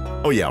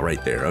 oh, yeah,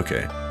 right there.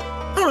 Okay.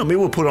 I don't know. Maybe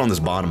we'll put it on this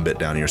bottom bit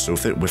down here. So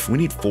if we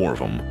need 4 of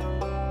them.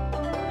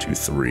 2,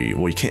 3.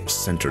 Well, you can't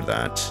center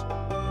that.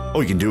 Oh,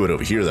 you can do it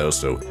over here, though,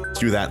 so let's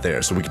do that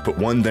there. So we can put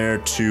 1 there,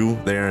 2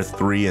 there,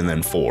 3, and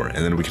then 4.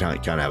 And then we can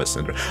kind of have it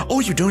centered. Oh,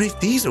 you donate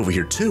these over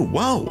here, too.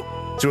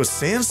 Whoa. So a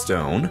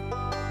sandstone.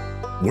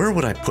 Where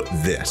would I put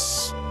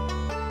this?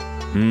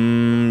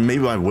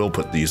 Maybe I will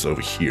put these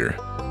over here.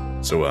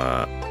 So,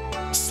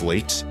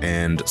 slate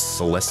and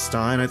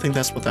celestine, I think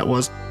that's what that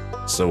was.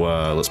 So,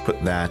 let's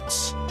put that.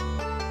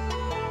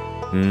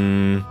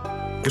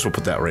 Guess we'll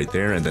put that right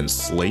there, and then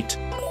slate.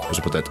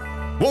 Let's put that.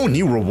 Whoa,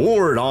 new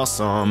reward,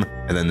 awesome.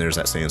 And then there's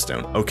that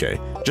sandstone. Okay,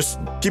 just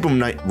keep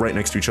them right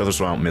next to each other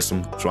so I don't miss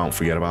them, so I don't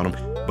forget about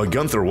them. But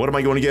Gunther, what am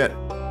I going to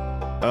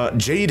get?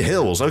 Jade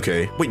Hills,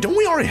 okay. Wait, don't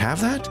we already have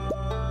that?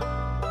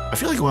 I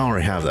feel like we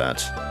already have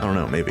that. I don't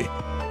know, maybe.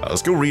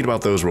 Let's go read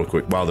about those real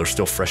quick while they're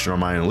still fresh in our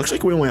mind. It looks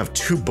like we only have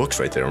 2 books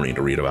right there we need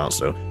to read about,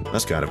 so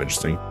that's kind of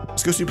interesting.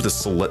 Let's go see what the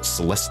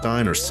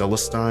Celestine or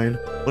Celestine.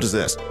 What is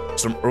this?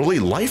 Some early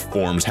life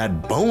forms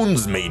had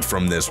bones made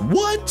from this.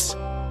 What?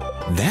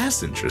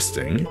 That's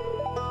interesting.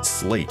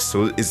 Slate.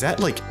 So is that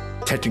like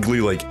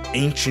technically like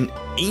ancient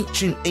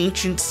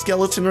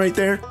skeleton right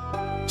there?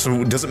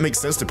 So does it make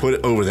sense to put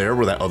it over there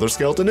where that other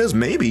skeleton is?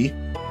 Maybe.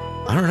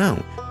 I don't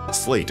know.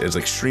 Slate is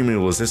extremely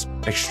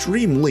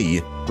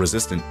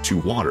resistant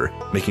to water,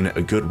 making it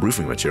a good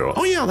roofing material.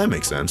 Oh yeah, that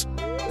makes sense.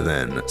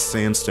 Then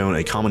sandstone,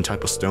 a common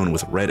type of stone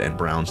with red and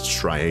brown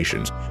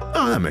striations.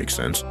 Oh, that makes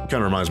sense. Kind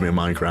of reminds me of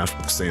Minecraft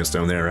with the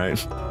sandstone there, right?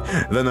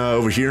 Then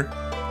over here,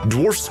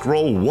 Dwarf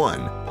Scroll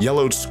 1,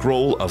 yellowed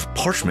scroll of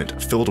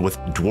parchment filled with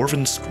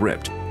dwarven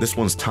script. This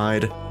one's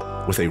tied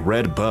with a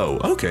red bow.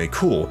 Okay,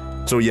 cool.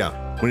 So yeah,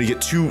 we're gonna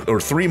get 2 or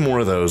 3 more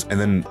of those, and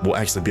then we'll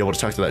actually be able to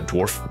talk to that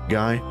dwarf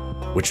guy,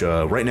 which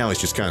right now he's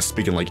just kind of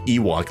speaking like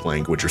Ewok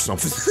language or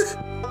something.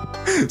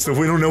 So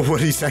we don't know what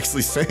he's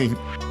actually saying.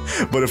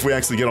 But if we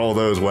actually get all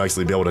those, we'll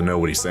actually be able to know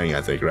what he's saying,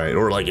 I think, right?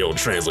 Or like it'll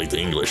translate to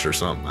English or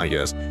something, I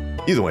guess.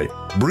 Either way,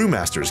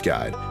 Brewmaster's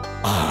Guide.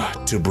 Ah,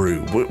 to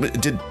brew.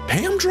 Did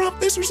Pam drop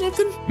this or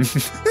something?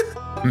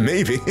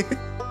 Maybe.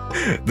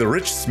 The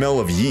rich smell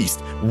of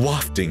yeast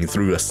wafting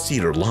through a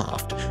cedar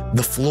loft,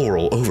 the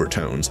floral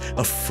overtones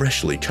of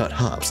freshly cut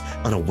hops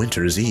on a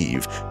winter's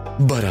eve.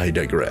 But I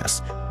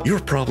digress. You're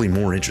probably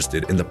more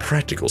interested in the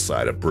practical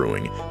side of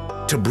brewing.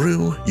 To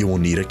brew, you will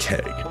need a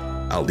keg.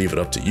 I'll leave it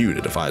up to you to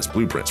devise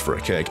blueprints for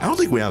a keg. I don't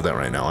think we have that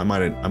right now. I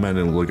might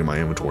look at my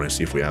inventory and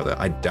see if we have that.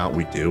 I doubt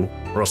we do,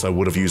 or else I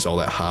would have used all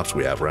that hops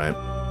we have, right?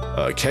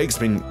 Kegs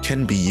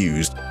can be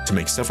used to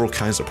make several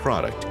kinds of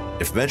product.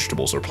 If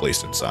vegetables are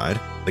placed inside,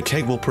 the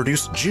keg will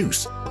produce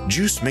juice.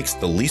 Juice makes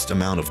the least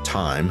amount of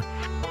time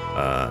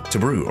to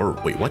brew. Or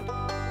wait, what?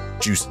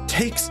 Juice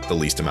takes the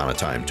least amount of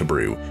time to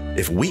brew.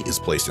 If wheat is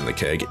placed in the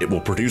keg, it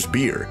will produce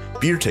beer.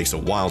 Beer takes a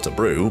while to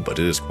brew, but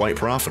it is quite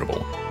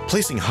profitable.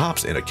 Placing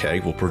hops in a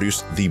keg will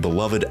produce the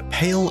beloved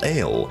pale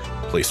ale.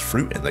 Place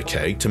fruit in the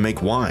keg to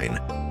make wine.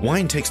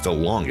 Wine takes the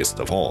longest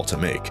of all to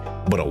make,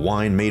 but a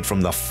wine made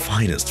from the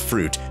finest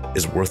fruit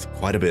is worth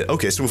quite a bit.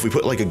 Okay, so if we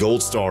put like a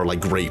gold star, like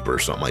grape or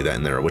something like that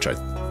in there, which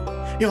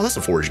that's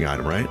a foraging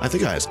item, right? I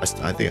think I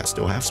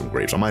still have some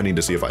grapes. I might need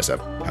to see if I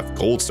have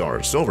gold star,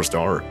 or silver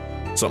star,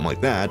 or something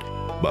like that.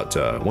 But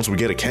once we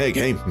get a keg,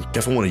 hey,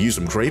 definitely want to use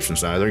some grapes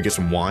inside there, get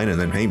some wine, and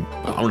then, hey,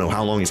 I don't know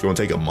how long it's going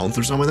to take, a month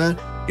or something like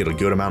that. Get a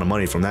good amount of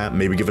money from that.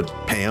 Maybe give it to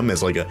Pam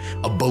as like a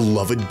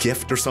beloved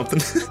gift or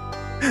something.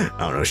 I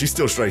don't know. She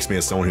still strikes me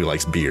as someone who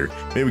likes beer.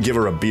 Maybe give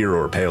her a beer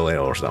or a pale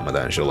ale or something like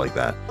that, and she'll like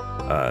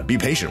that. Be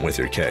patient with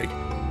your keg.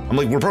 I'm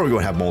like, we're probably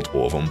going to have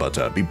multiple of them,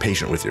 but be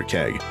patient with your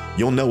keg.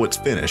 You'll know it's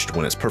finished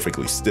when it's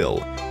perfectly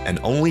still, and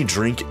only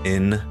drink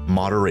in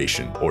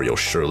moderation, or you'll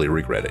surely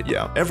regret it.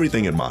 Yeah,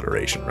 everything in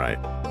moderation, right?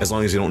 As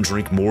long as you don't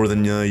drink more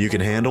than you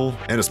can handle,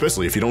 and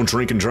especially if you don't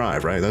drink and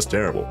drive, right? That's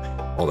terrible.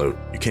 Although,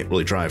 you can't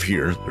really drive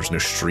here. There's no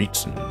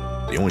streets, and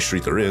the only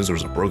street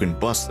there's a broken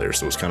bus there,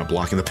 so it's kind of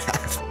blocking the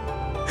path.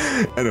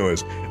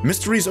 Anyways,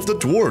 Mysteries of the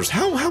Dwarves.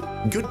 How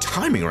good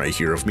timing right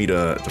here of me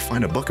to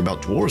find a book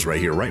about dwarves right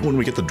here, right when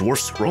we get the dwarf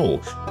scroll.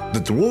 The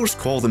dwarves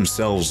call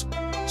themselves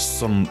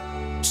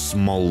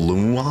Smaluano?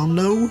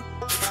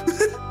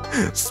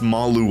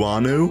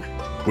 Smaluano,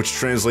 which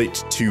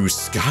translates to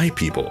sky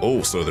people.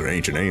 Oh, so they're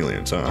ancient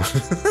aliens, huh?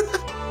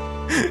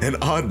 An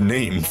odd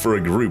name for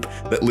a group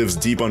that lives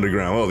deep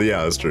underground. Oh,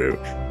 yeah, that's true.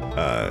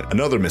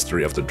 Another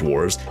mystery of the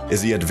dwarves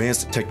is the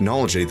advanced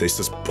technology they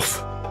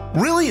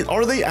Really?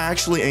 Are they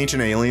actually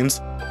ancient aliens?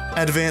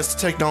 Advanced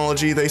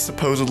technology they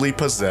supposedly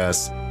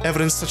possess.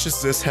 Evidence such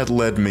as this had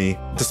led me,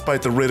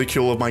 despite the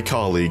ridicule of my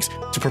colleagues,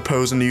 to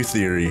propose a new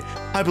theory.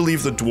 I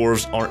believe the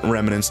dwarves aren't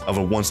remnants of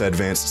a once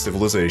advanced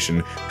civilization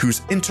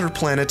whose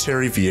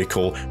interplanetary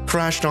vehicle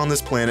crashed on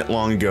this planet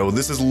long ago.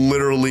 This is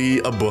literally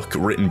a book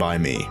written by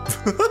me.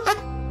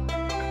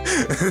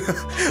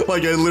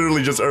 Like, I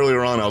literally just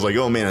earlier on, I was like,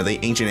 oh man, are they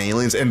ancient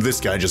aliens? And this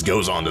guy just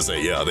goes on to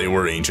say, yeah, they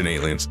were ancient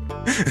aliens.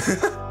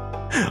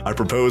 I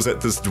propose that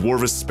this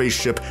dwarvish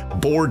spaceship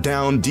bore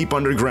down deep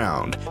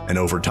underground, and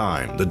over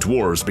time, the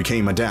dwarves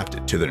became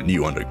adapted to their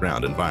new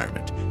underground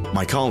environment.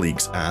 My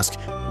colleagues ask,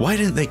 why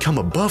didn't they come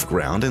above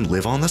ground and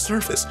live on the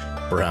surface?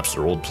 Perhaps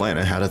their old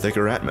planet had a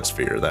thicker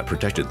atmosphere that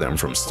protected them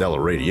from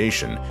stellar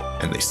radiation,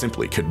 and they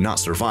simply could not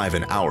survive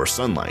in our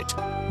sunlight.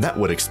 That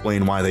would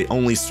explain why they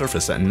only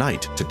surface at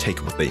night to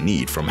take what they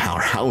need from our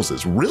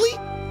houses. Really?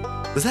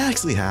 Does that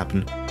actually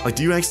happen? Like,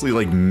 do you actually,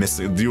 like,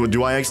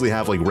 do I actually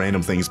have, like,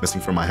 random things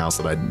missing from my house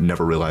that I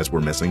never realized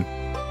were missing?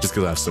 Just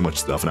because I have so much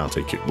stuff and I'll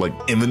take, like,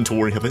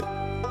 inventory of it?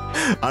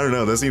 I don't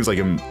know, that seems like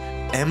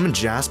M.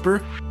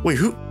 Jasper? Wait,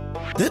 who?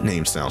 That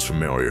name sounds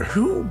familiar.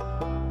 Who?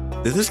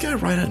 Did this guy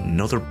write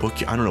another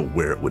book? I don't know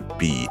where it would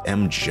be.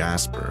 M.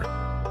 Jasper.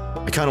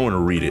 I kind of want to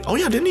read it. Oh,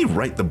 yeah, didn't he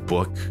write the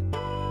book?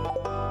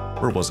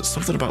 Where was it?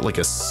 Something about, like,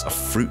 a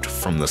fruit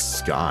from the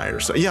sky or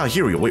so. Yeah,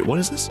 here we go. Wait, what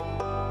is this?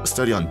 A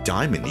study on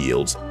diamond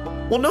yields.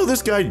 Well, no,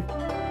 this guy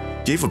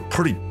gave a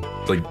pretty,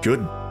 like,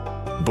 good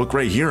book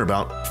right here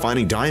about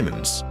finding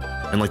diamonds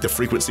and, like, the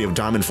frequency of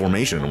diamond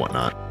formation and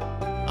whatnot.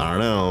 I don't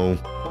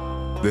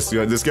know. This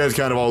guy's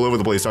kind of all over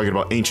the place talking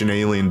about ancient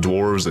alien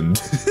dwarves and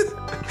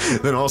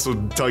then also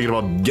talking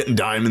about getting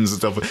diamonds and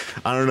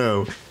stuff. I don't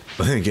know.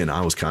 But then again,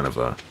 I was kind of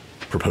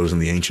proposing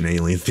the ancient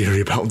alien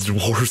theory about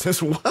dwarves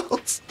as well.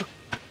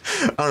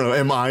 I don't know.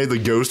 Am I the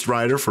ghost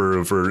writer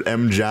for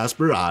M.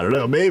 Jasper? I don't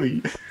know.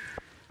 Maybe.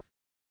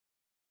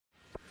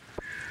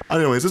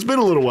 Anyways, it's been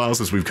a little while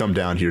since we've come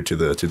down here to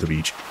the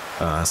beach.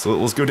 So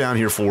let's go down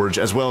here, forage,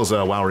 as well as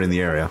while we're in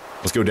the area.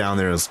 Let's go down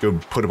there. Let's go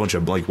put a bunch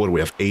of, like, what do we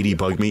have? 80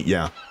 bug meat?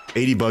 Yeah.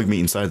 80 bug meat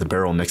inside the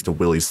barrel next to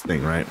Willie's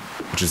thing, right?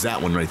 Which is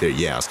that one right there.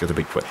 Yeah, it's got the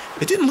big foot.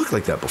 It didn't look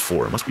like that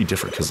before. It must be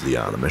different because of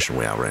the mission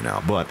we have right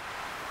now. But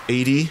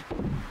 80,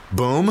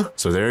 boom.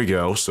 So there you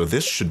go. So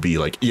this should be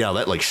like, yeah,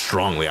 that like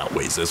strongly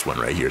outweighs this one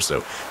right here.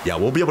 So yeah,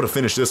 we'll be able to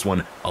finish this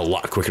one a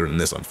lot quicker than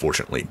this,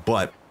 unfortunately.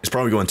 But it's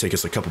probably going to take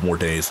us a couple more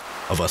days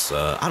of us.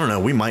 I don't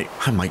know.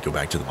 I might go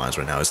back to the mines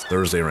right now. It's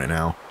Thursday right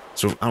now.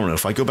 So I don't know,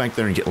 if I go back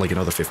there and get like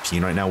another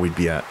 15 right now, we'd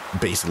be at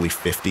basically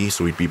 50.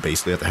 So we'd be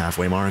basically at the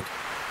halfway mark.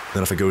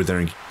 Then if I go there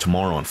and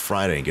tomorrow on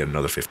Friday and get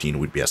another 15,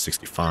 we'd be at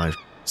 65.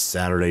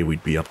 Saturday,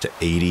 we'd be up to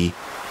 80.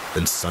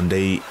 Then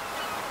Sunday,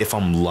 if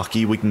I'm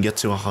lucky, we can get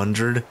to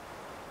 100.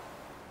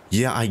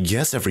 Yeah, I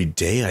guess every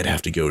day I'd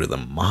have to go to the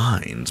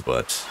mines,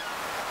 but...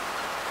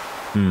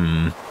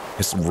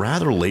 It's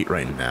rather late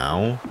right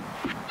now.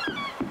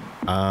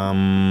 I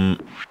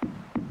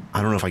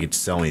don't know if I could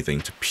sell anything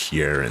to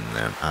Pierre and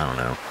them. I don't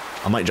know.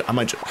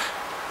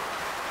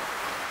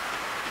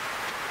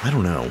 I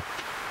don't know.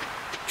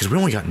 Because we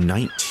only got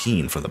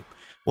 19 for the...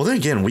 Well, then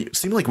again, it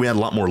seemed like we had a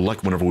lot more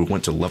luck whenever we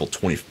went to level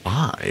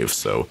 25,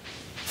 so...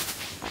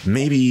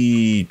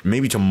 Maybe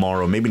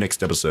tomorrow, maybe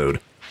next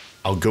episode,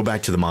 I'll go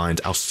back to the mines,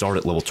 I'll start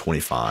at level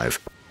 25,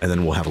 and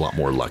then we'll have a lot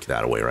more luck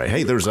that way, right?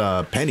 Hey, there's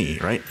a Penny,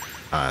 right?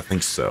 I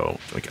think so.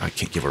 Like, I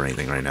can't give her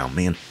anything right now,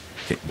 man.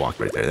 Can't walk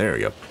right there. There we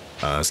go.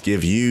 Let's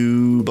give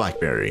you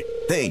Blackberry.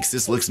 Thanks,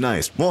 this looks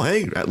nice. Well,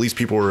 hey, at least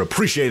people are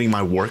appreciating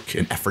my work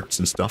and efforts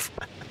and stuff.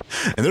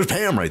 And there's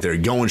Pam right there,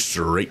 going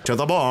straight to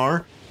the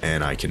bar.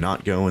 And I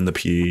cannot go in the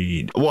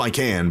P... Well, I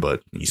can,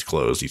 but he's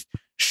closed. He's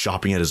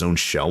shopping at his own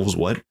shelves.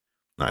 What?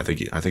 I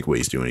think what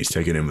he's doing, he's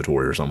taking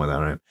inventory or something like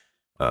that,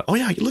 right? Oh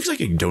yeah, it looks like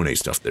I can donate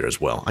stuff there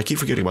as well. I keep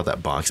forgetting about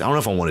that box. I don't know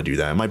if I want to do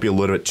that. It might be a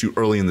little bit too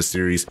early in the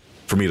series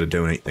for me to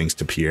donate things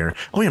to Pierre.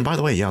 Oh yeah, and by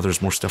the way, yeah,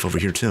 there's more stuff over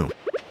here too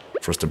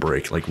for us to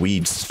break, like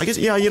weeds. I guess,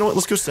 yeah, you know what?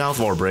 Let's go south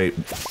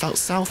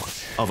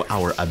of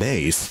our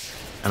base,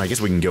 and I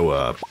guess we can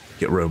go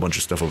get rid of a bunch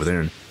of stuff over there,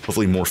 and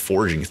hopefully more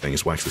foraging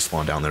things will actually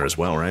spawn down there as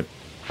well, right?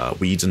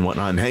 Weeds and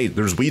whatnot. And hey,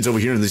 there's weeds over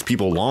here in these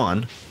people's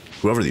lawn.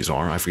 Whoever these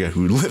are, I forget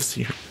who lives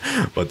here.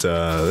 But,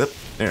 there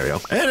we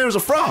go. And there's a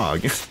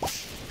frog!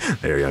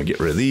 There we go, get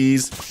rid of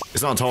these.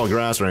 It's not tall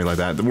grass or anything like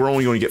that. We're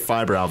only going to get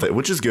fiber out of it,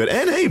 which is good.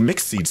 And hey,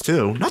 mixed seeds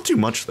too. Not too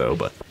much though,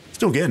 but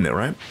still getting it,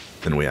 right?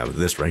 Then we have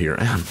this right here.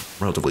 I'm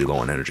relatively low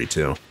on energy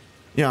too.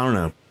 Yeah, I don't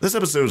know. This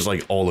episode is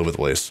like all over the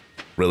place.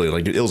 Really,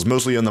 like it was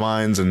mostly in the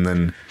mines, and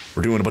then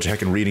we're doing a bunch of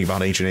heckin' reading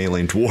about ancient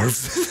alien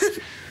dwarves.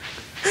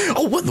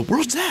 Oh, what in the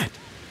world's that?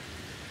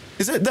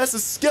 That's a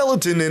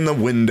skeleton in the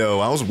window.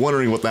 I was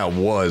wondering what that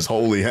was.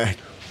 Holy heck.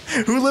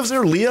 Who lives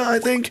there? Leah, I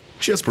think?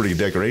 She has pretty good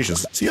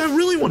decorations. See, I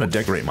really want to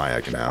decorate my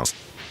heckin' house.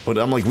 But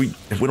I'm like, we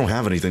don't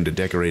have anything to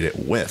decorate it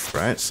with,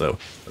 right? So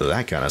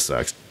that kind of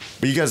sucks.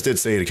 But you guys did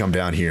say to come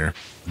down here,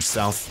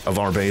 south of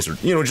our base, or,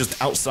 you know,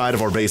 just outside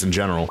of our base in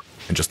general,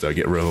 and just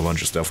get rid of a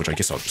bunch of stuff, which I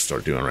guess I'll just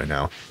start doing right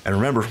now. And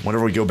remember,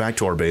 whenever we go back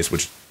to our base,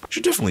 which I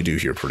should definitely do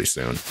here pretty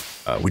soon,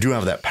 we do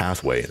have that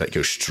pathway that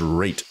goes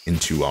straight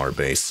into our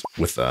base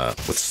with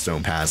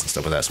stone paths and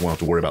stuff like that, so we won't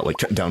have to worry about like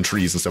cutting down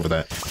trees and stuff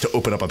like that to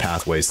open up a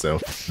pathway, so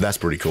that's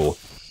pretty cool.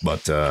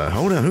 But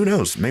hold on, who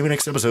knows? Maybe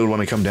next episode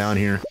when I come down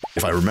here,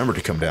 if I remember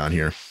to come down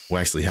here, we'll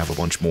actually have a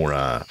bunch more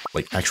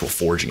like actual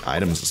foraging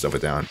items and stuff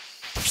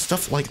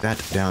like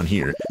that down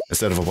here,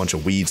 instead of a bunch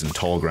of weeds and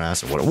tall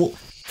grass and whatever. Well,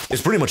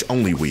 it's pretty much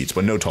only weeds,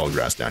 but no tall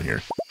grass down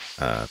here.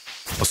 But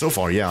so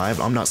far, yeah,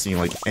 I'm not seeing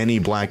like any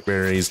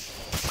blackberries,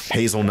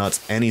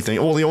 hazelnuts, anything.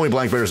 Well, the only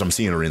blackberries I'm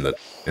seeing are in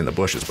the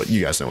bushes, but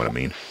you guys know what I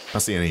mean.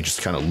 Not seeing any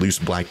just kind of loose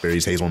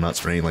blackberries,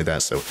 hazelnuts, or anything like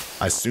that. So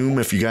I assume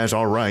if you guys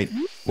are right,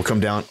 we'll come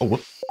down. Oh,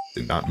 whoop,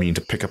 did not mean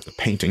to pick up the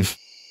painting.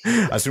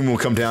 I assume we'll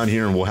come down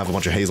here and we'll have a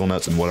bunch of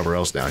hazelnuts and whatever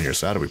else down here.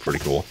 So that'll be pretty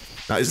cool.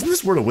 Now, isn't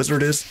this where the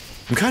wizard is?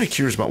 I'm kind of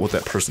curious about what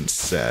that person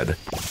said.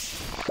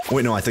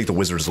 Wait, no, I think the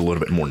wizard is a little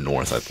bit more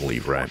north, I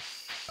believe, right?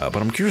 But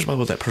I'm curious about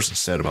what that person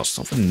said about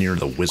something near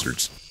the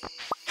wizard's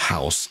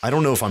house. I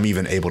don't know if I'm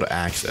even able to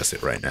access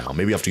it right now.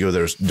 Maybe I have to go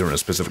there during a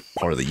specific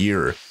part of the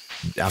year, or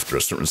after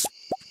a certain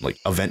like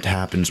event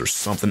happens or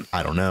something.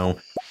 I don't know.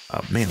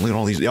 Man, look at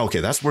all these. Yeah, okay,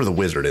 that's where the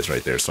wizard is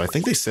right there. So I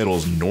think they said it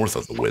was north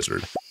of the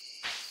wizard.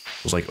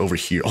 It was like over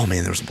here. Oh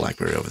man, there's a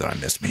blackberry over there I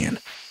missed, man.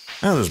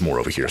 Oh, there's more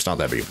over here. It's not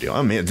that big of a deal.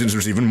 Oh man,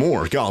 there's even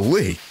more.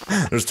 Golly.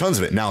 There's tons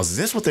of it. Now, is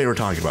this what they were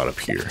talking about up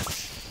here?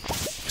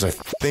 Because I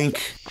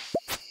think...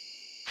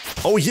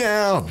 Oh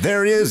yeah,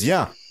 there it is.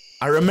 Yeah.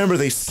 I remember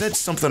they said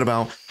something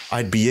about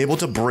I'd be able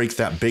to break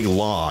that big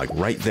log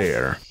right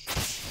there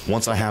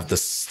once I have the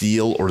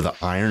steel or the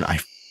iron. I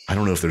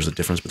don't know if there's a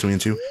difference between the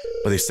two,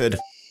 but they said,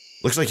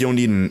 looks like you'll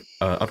need an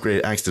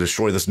upgraded axe to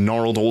destroy this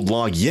gnarled old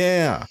log.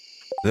 Yeah.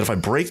 Then if I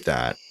break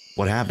that,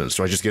 what happens?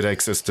 Do I just get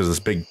access to this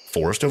big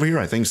forest over here?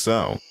 I think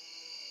so.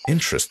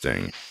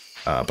 Interesting.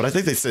 But I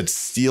think they said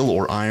steel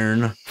or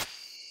iron,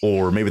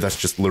 or maybe that's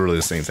just literally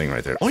the same thing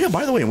right there. Oh yeah,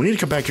 by the way, we need to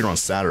come back here on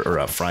Saturday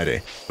or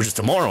Friday, which is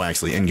tomorrow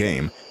actually in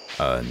game.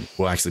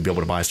 We'll actually be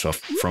able to buy stuff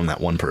from that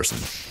one person.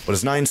 But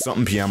it's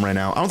 9-something p.m. right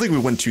now. I don't think we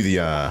went to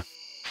the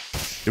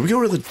did we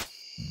go to the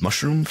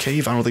mushroom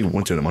cave? I don't think we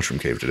went to the mushroom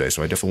cave today,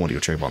 so I definitely want to go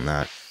check up on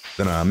that.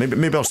 Then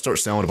maybe I'll start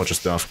selling a bunch of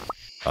stuff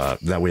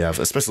that we have,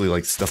 especially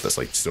like stuff that's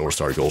like Silver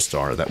Star, Gold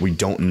Star, that we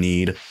don't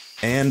need.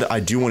 And I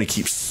do want to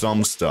keep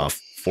some stuff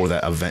for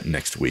that event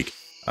next week.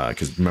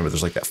 Because remember,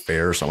 there's like that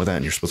fair or something like that,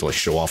 and you're supposed to like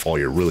show off all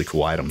your really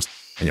cool items,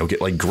 and you'll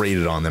get like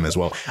graded on them as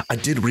well. I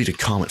did read a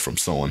comment from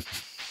someone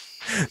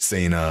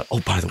saying,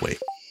 oh, by the way,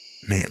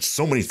 man,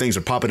 so many things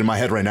are popping in my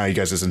head right now, you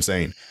guys, it's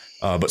insane.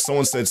 But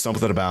someone said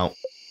something about,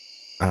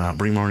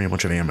 bring Marnie a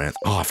bunch of amaranth.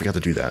 Oh, I forgot to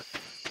do that.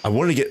 I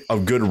wanted to get a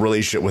good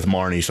relationship with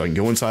Marnie so I can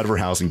go inside of her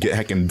house and get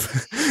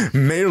heckin'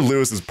 Mayor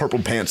Lewis's purple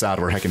pants out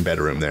of her heckin'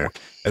 bedroom there.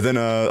 And then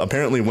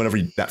apparently whenever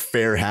that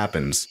fair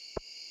happens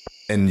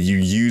and you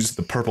use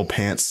the purple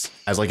pants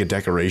as like a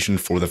decoration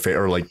for the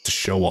fair, like to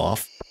show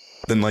off,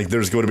 then like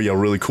there's going to be a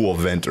really cool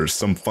event or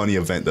some funny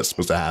event that's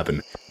supposed to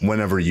happen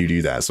whenever you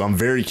do that. So I'm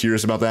very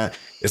curious about that.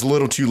 It's a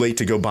little too late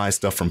to go buy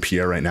stuff from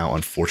Pierre right now,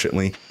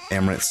 unfortunately.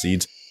 Amaranth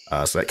seeds.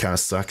 So that kind of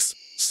sucks.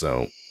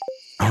 So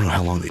I don't know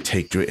how long they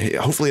take.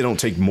 Hopefully it don't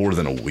take more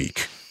than a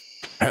week.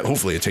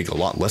 Hopefully it takes a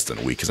lot less than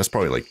a week, because that's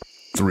probably like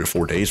 3 or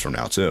 4 days from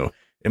now too.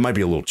 It might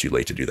be a little too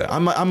late to do that. I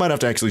might have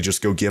to actually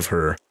just go give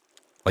her,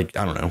 like,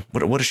 I don't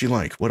know. What does she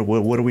like? What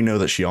do we know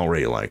that she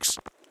already likes?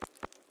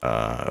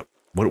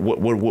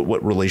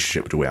 What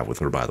relationship do we have with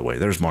her, by the way?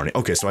 There's Marnie.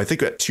 Okay, so I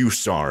think at 2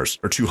 stars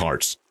or 2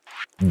 hearts,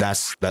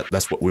 that's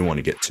what we want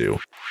to get to.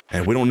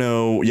 And we don't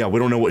know, yeah, we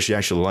don't know what she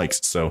actually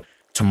likes. So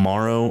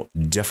tomorrow,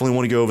 definitely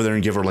want to go over there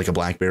and give her like a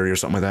blackberry or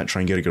something like that.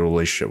 Try and get a good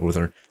relationship with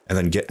her, and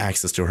then get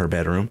access to her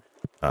bedroom.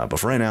 But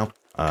for right now,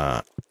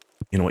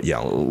 you know what? Yeah,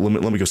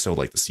 let me go sell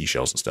like the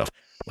seashells and stuff.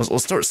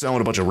 Let's start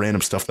selling a bunch of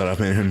random stuff that I've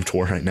in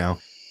inventory right now.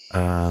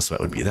 So that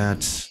would be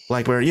that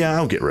blackberry. Yeah,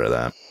 I'll get rid of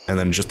that. And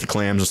then just the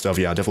clams and stuff.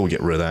 Yeah, definitely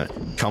get rid of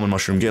that. Common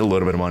mushroom. Get a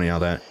little bit of money out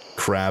of that.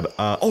 Crab.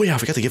 Oh yeah, I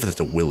forgot to give that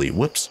to Willy.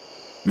 Whoops,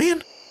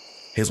 man.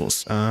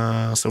 Hazelnuts.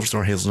 Silver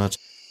Star hazelnuts.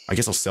 I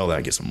guess I'll sell that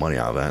and get some money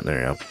out of that. There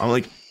you go. I'm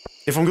like,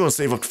 if I'm going to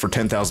save up for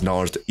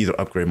 $10,000 to either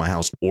upgrade my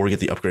house or get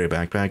the upgraded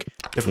backpack,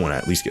 definitely want to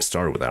at least get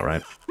started with that,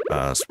 right?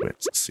 So wait,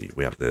 let's see.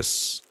 We have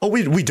this. Oh,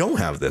 we don't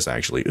have this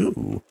actually.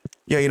 Ooh.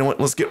 Yeah, you know what?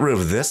 Let's get rid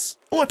of this.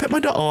 Oh, I pet my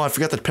dog. Oh, I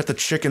forgot to pet the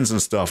chickens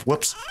and stuff.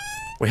 Whoops.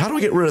 Wait, how do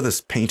I get rid of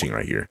this painting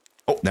right here?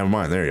 Oh, never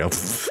mind. There you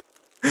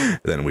go.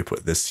 Then we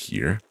put this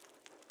here.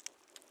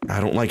 I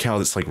don't like how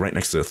it's like right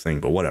next to the thing,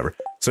 but whatever.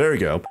 So there we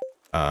go.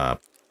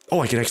 Oh,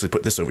 I can actually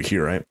put this over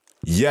here, right?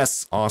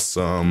 Yes.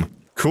 Awesome.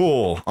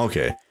 Cool.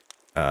 Okay.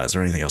 Is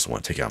there anything else I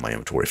want to take out of my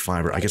inventory?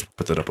 Fiber. I guess we'll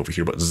put that up over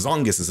here, but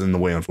Zongus is in the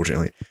way,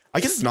 unfortunately. I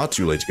guess it's not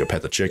too late to go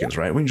pet the chickens,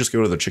 right? We can just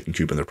go to the chicken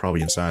coop and they're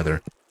probably inside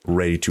there,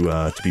 ready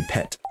to be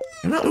pet.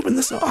 Can I open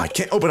this up? Oh, I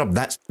can't open up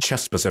that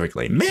chest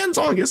specifically. Man,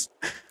 Zongus!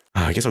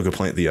 I guess I'll go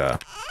plant the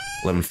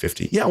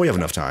 1150. Yeah, we have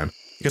enough time.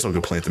 I guess I'll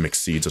go plant the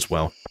mixed seeds as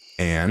well.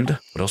 And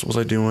what else was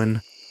I doing?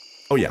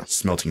 Oh yeah,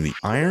 smelting the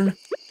iron.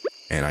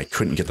 And I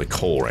couldn't get the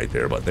coal right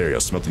there, but there you go,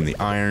 smelting the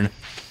iron.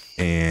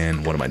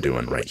 And what am I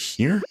doing right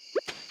here?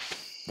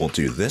 We'll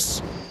do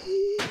this.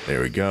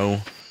 There we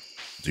go.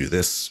 Do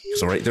this.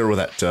 So right there where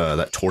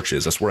that torch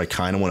is, that's where I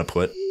kind of want to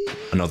put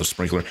another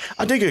sprinkler.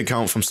 I did get a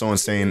comment from someone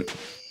saying,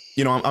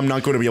 you know, I'm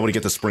not going to be able to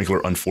get the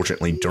sprinkler,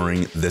 unfortunately,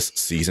 during this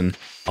season.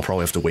 I'll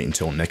probably have to wait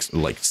until next,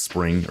 like,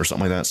 spring or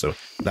something like that. So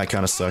that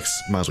kind of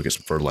sucks. Might as well get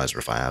some fertilizer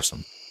if I have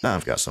some. Nah,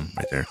 I've got some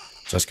right there.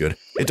 So that's good.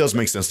 It does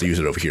make sense to use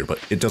it over here, but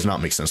it does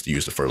not make sense to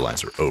use the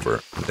fertilizer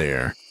over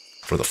there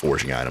for the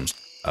foraging items.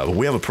 But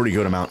we have a pretty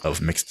good amount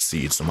of mixed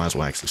seeds, so might as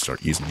well actually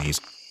start using these.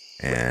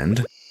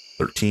 And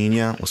 13,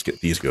 yeah, let's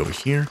get these over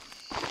here.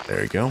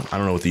 There you go. I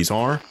don't know what these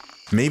are.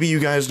 Maybe you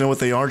guys know what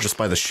they are just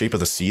by the shape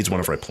of the seeds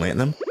whenever I plant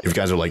them. If you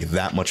guys are like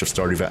that much of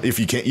Stardew Valley, if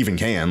you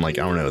can, like,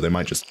 I don't know, they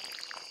might just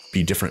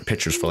be different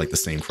pictures for like the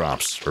same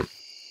crops or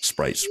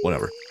sprites,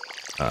 whatever.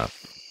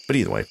 But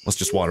either way, let's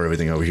just water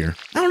everything over here.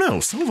 I don't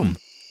know, some of them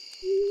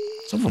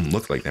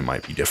look like they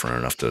might be different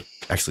enough to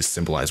actually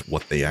symbolize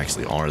what they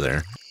actually are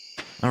there.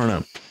 I don't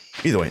know.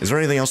 Either way, is there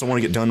anything else I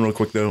want to get done real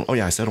quick though? Oh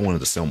yeah, I said I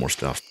wanted to sell more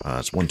stuff.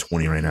 It's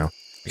 120 right now.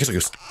 I guess I'll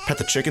go pet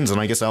the chickens and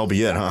I guess that'll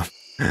be it, huh?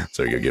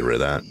 So you gotta get rid of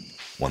that.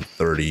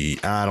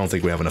 130. I don't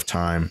think we have enough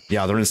time.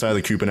 Yeah, they're inside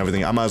the coop and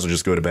everything. I might as well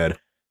just go to bed.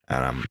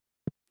 And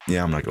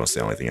yeah, I'm not going to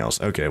sell anything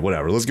else. Okay,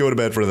 whatever. Let's go to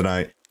bed for the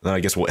night. Then I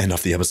guess we'll end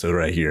off the episode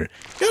right here.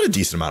 Got a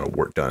decent amount of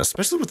work done,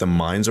 especially with the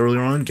mines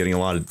earlier on. Getting a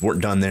lot of work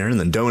done there, and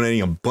then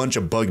donating a bunch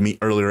of bug meat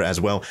earlier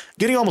as well.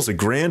 Getting almost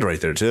 $1,000 right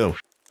there too.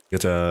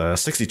 Get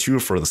 62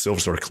 for the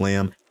Silver Star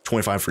clam,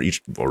 25 for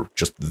each, or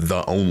just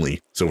the only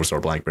Silver Star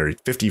blackberry,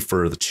 50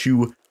 for the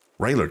 2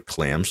 regular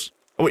clams.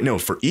 Oh wait, no,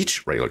 for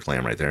each regular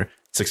clam right there.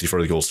 60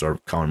 for the Gold Star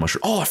common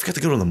mushroom. Oh, I forgot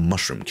to go to the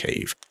mushroom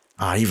cave.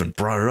 I even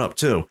brought it up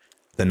too.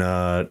 Then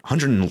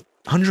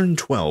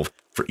 112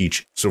 for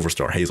each Silver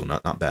Star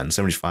hazelnut, not bad. And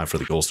 75 for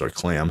the Gold Star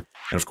clam.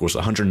 And of course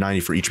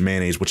 190 for each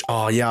mayonnaise, which,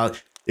 oh yeah,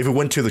 if it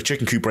went to the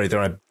chicken coop right there,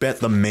 I bet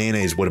the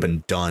mayonnaise would have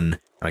been done.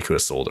 And I could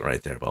have sold it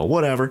right there, but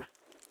whatever.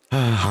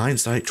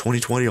 Hindsight,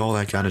 2020, all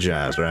that kind of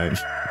jazz, right?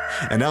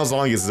 And now as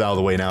long as it's out of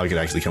the way, now I can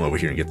actually come over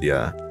here and get the,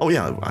 oh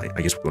yeah, I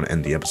guess we're going to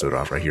end the episode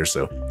off right here,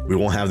 so we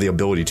won't have the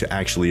ability to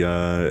actually,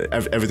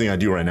 everything I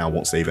do right now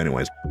won't save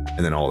anyways.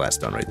 And then all that's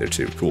done right there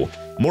too, cool.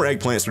 More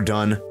eggplants are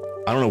done.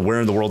 I don't know where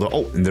in the world,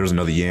 oh, and there's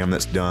another yam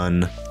that's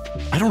done.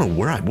 I don't know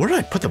where did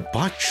I put the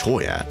bok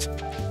choy at?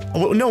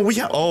 Oh, no, we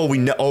have, oh, we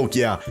know, oh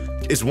yeah.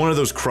 It's one of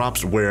those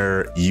crops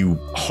where you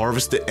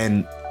harvest it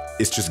and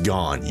it's just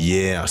gone.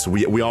 Yeah, so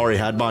we already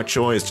had bok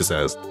choy. It's just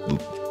has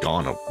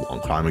gone a long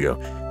time ago.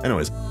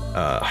 Anyways,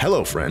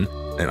 hello friend,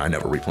 and I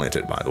never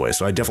replanted it, by the way.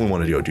 So I definitely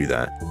wanted to go do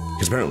that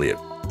because apparently it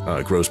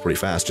grows pretty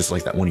fast, just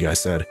like that one guy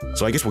said.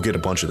 So I guess we'll get a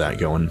bunch of that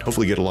going.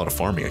 Hopefully get a lot of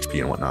farming XP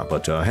and whatnot.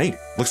 But hey,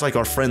 looks like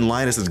our friend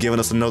Linus has given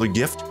us another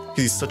gift.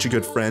 He's such a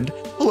good friend.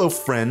 Hello,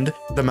 friend.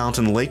 The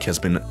mountain lake has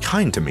been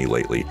kind to me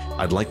lately.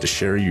 I'd like to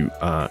share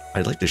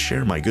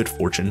my good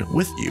fortune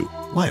with you,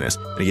 Linus.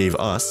 And he gave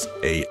us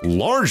a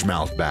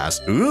largemouth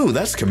bass. Ooh,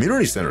 that's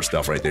community center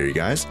stuff right there, you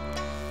guys.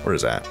 Where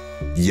is that?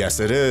 Yes,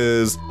 it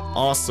is.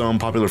 Awesome.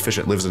 Popular fish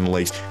that lives in the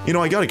lakes. You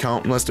know, I got a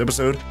comment last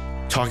episode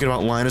talking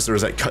about Linus. There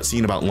was that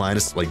cutscene about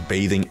Linus like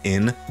bathing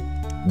in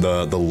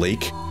the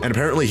lake, and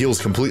apparently he was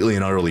completely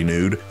and utterly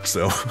nude.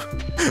 So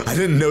I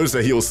didn't notice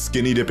that he was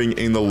skinny dipping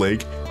in the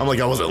lake. I'm like,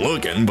 I wasn't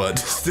looking, but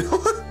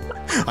still.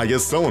 I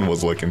guess someone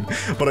was looking,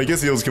 but I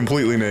guess he was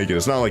completely naked.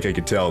 It's not like I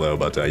could tell though.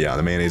 But yeah,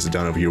 the mayonnaise is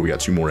done over here. We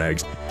got 2 more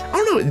eggs. I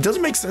don't know. It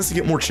doesn't make sense to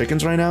get more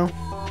chickens right now,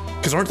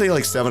 because aren't they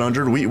like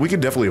 700? We could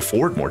definitely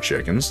afford more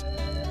chickens.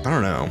 I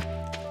don't know.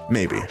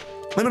 Maybe.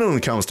 Let me know in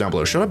the comments down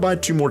below. Should I buy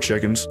 2 more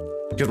chickens?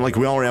 Because like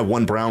we already have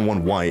 1 brown,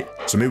 1 white.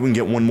 So maybe we can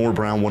get 1 more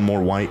brown, 1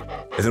 more white.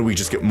 And then we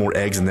just get more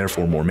eggs and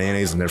therefore more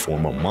mayonnaise and therefore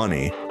more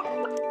money.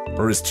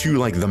 Or is 2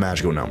 like the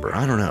magical number?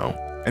 I don't know.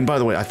 And by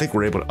the way, I think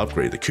we're able to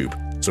upgrade the coop.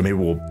 So maybe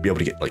we'll be able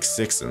to get like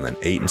 6 and then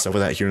 8 and stuff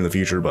like that here in the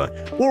future. But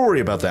we'll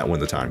worry about that when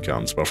the time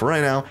comes. But for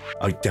right now,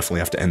 I definitely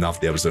have to end off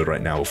the episode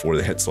right now before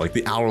it hits like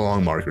the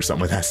hour-long mark or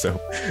something like that. So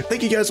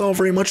thank you guys all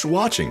very much for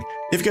watching.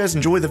 If you guys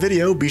enjoyed the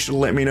video, be sure to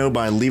let me know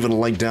by leaving a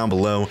like down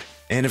below.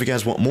 And if you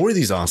guys want more of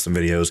these awesome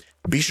videos,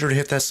 be sure to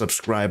hit that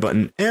subscribe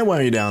button. And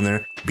while you're down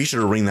there, be sure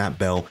to ring that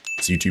bell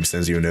so YouTube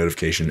sends you a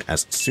notification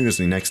as soon as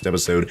the next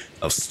episode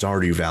of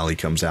Stardew Valley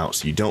comes out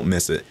so you don't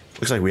miss it.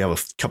 Looks like we have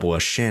a couple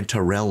of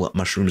chanterelle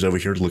mushrooms over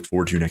here to look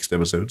forward to next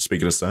episode,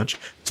 speaking of such.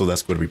 So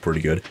that's going to be pretty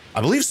good.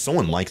 I believe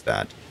someone liked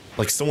that.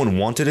 Like someone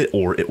wanted it,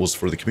 or it was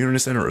for the community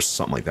center or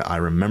something like that. I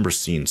remember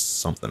seeing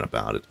something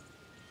about it.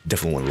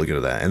 Definitely want to look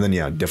into that. And then,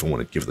 yeah, definitely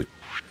want to give the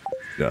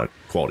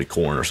quality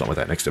corn or something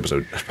like that next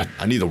episode.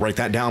 I need to write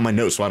that down in my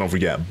notes so I don't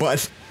forget.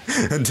 But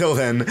until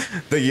then,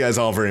 thank you guys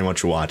all very much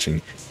for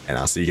watching, and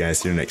I'll see you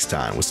guys here next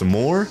time with some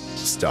more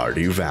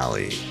Stardew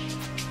Valley.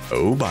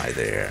 Oh, bye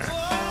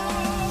there.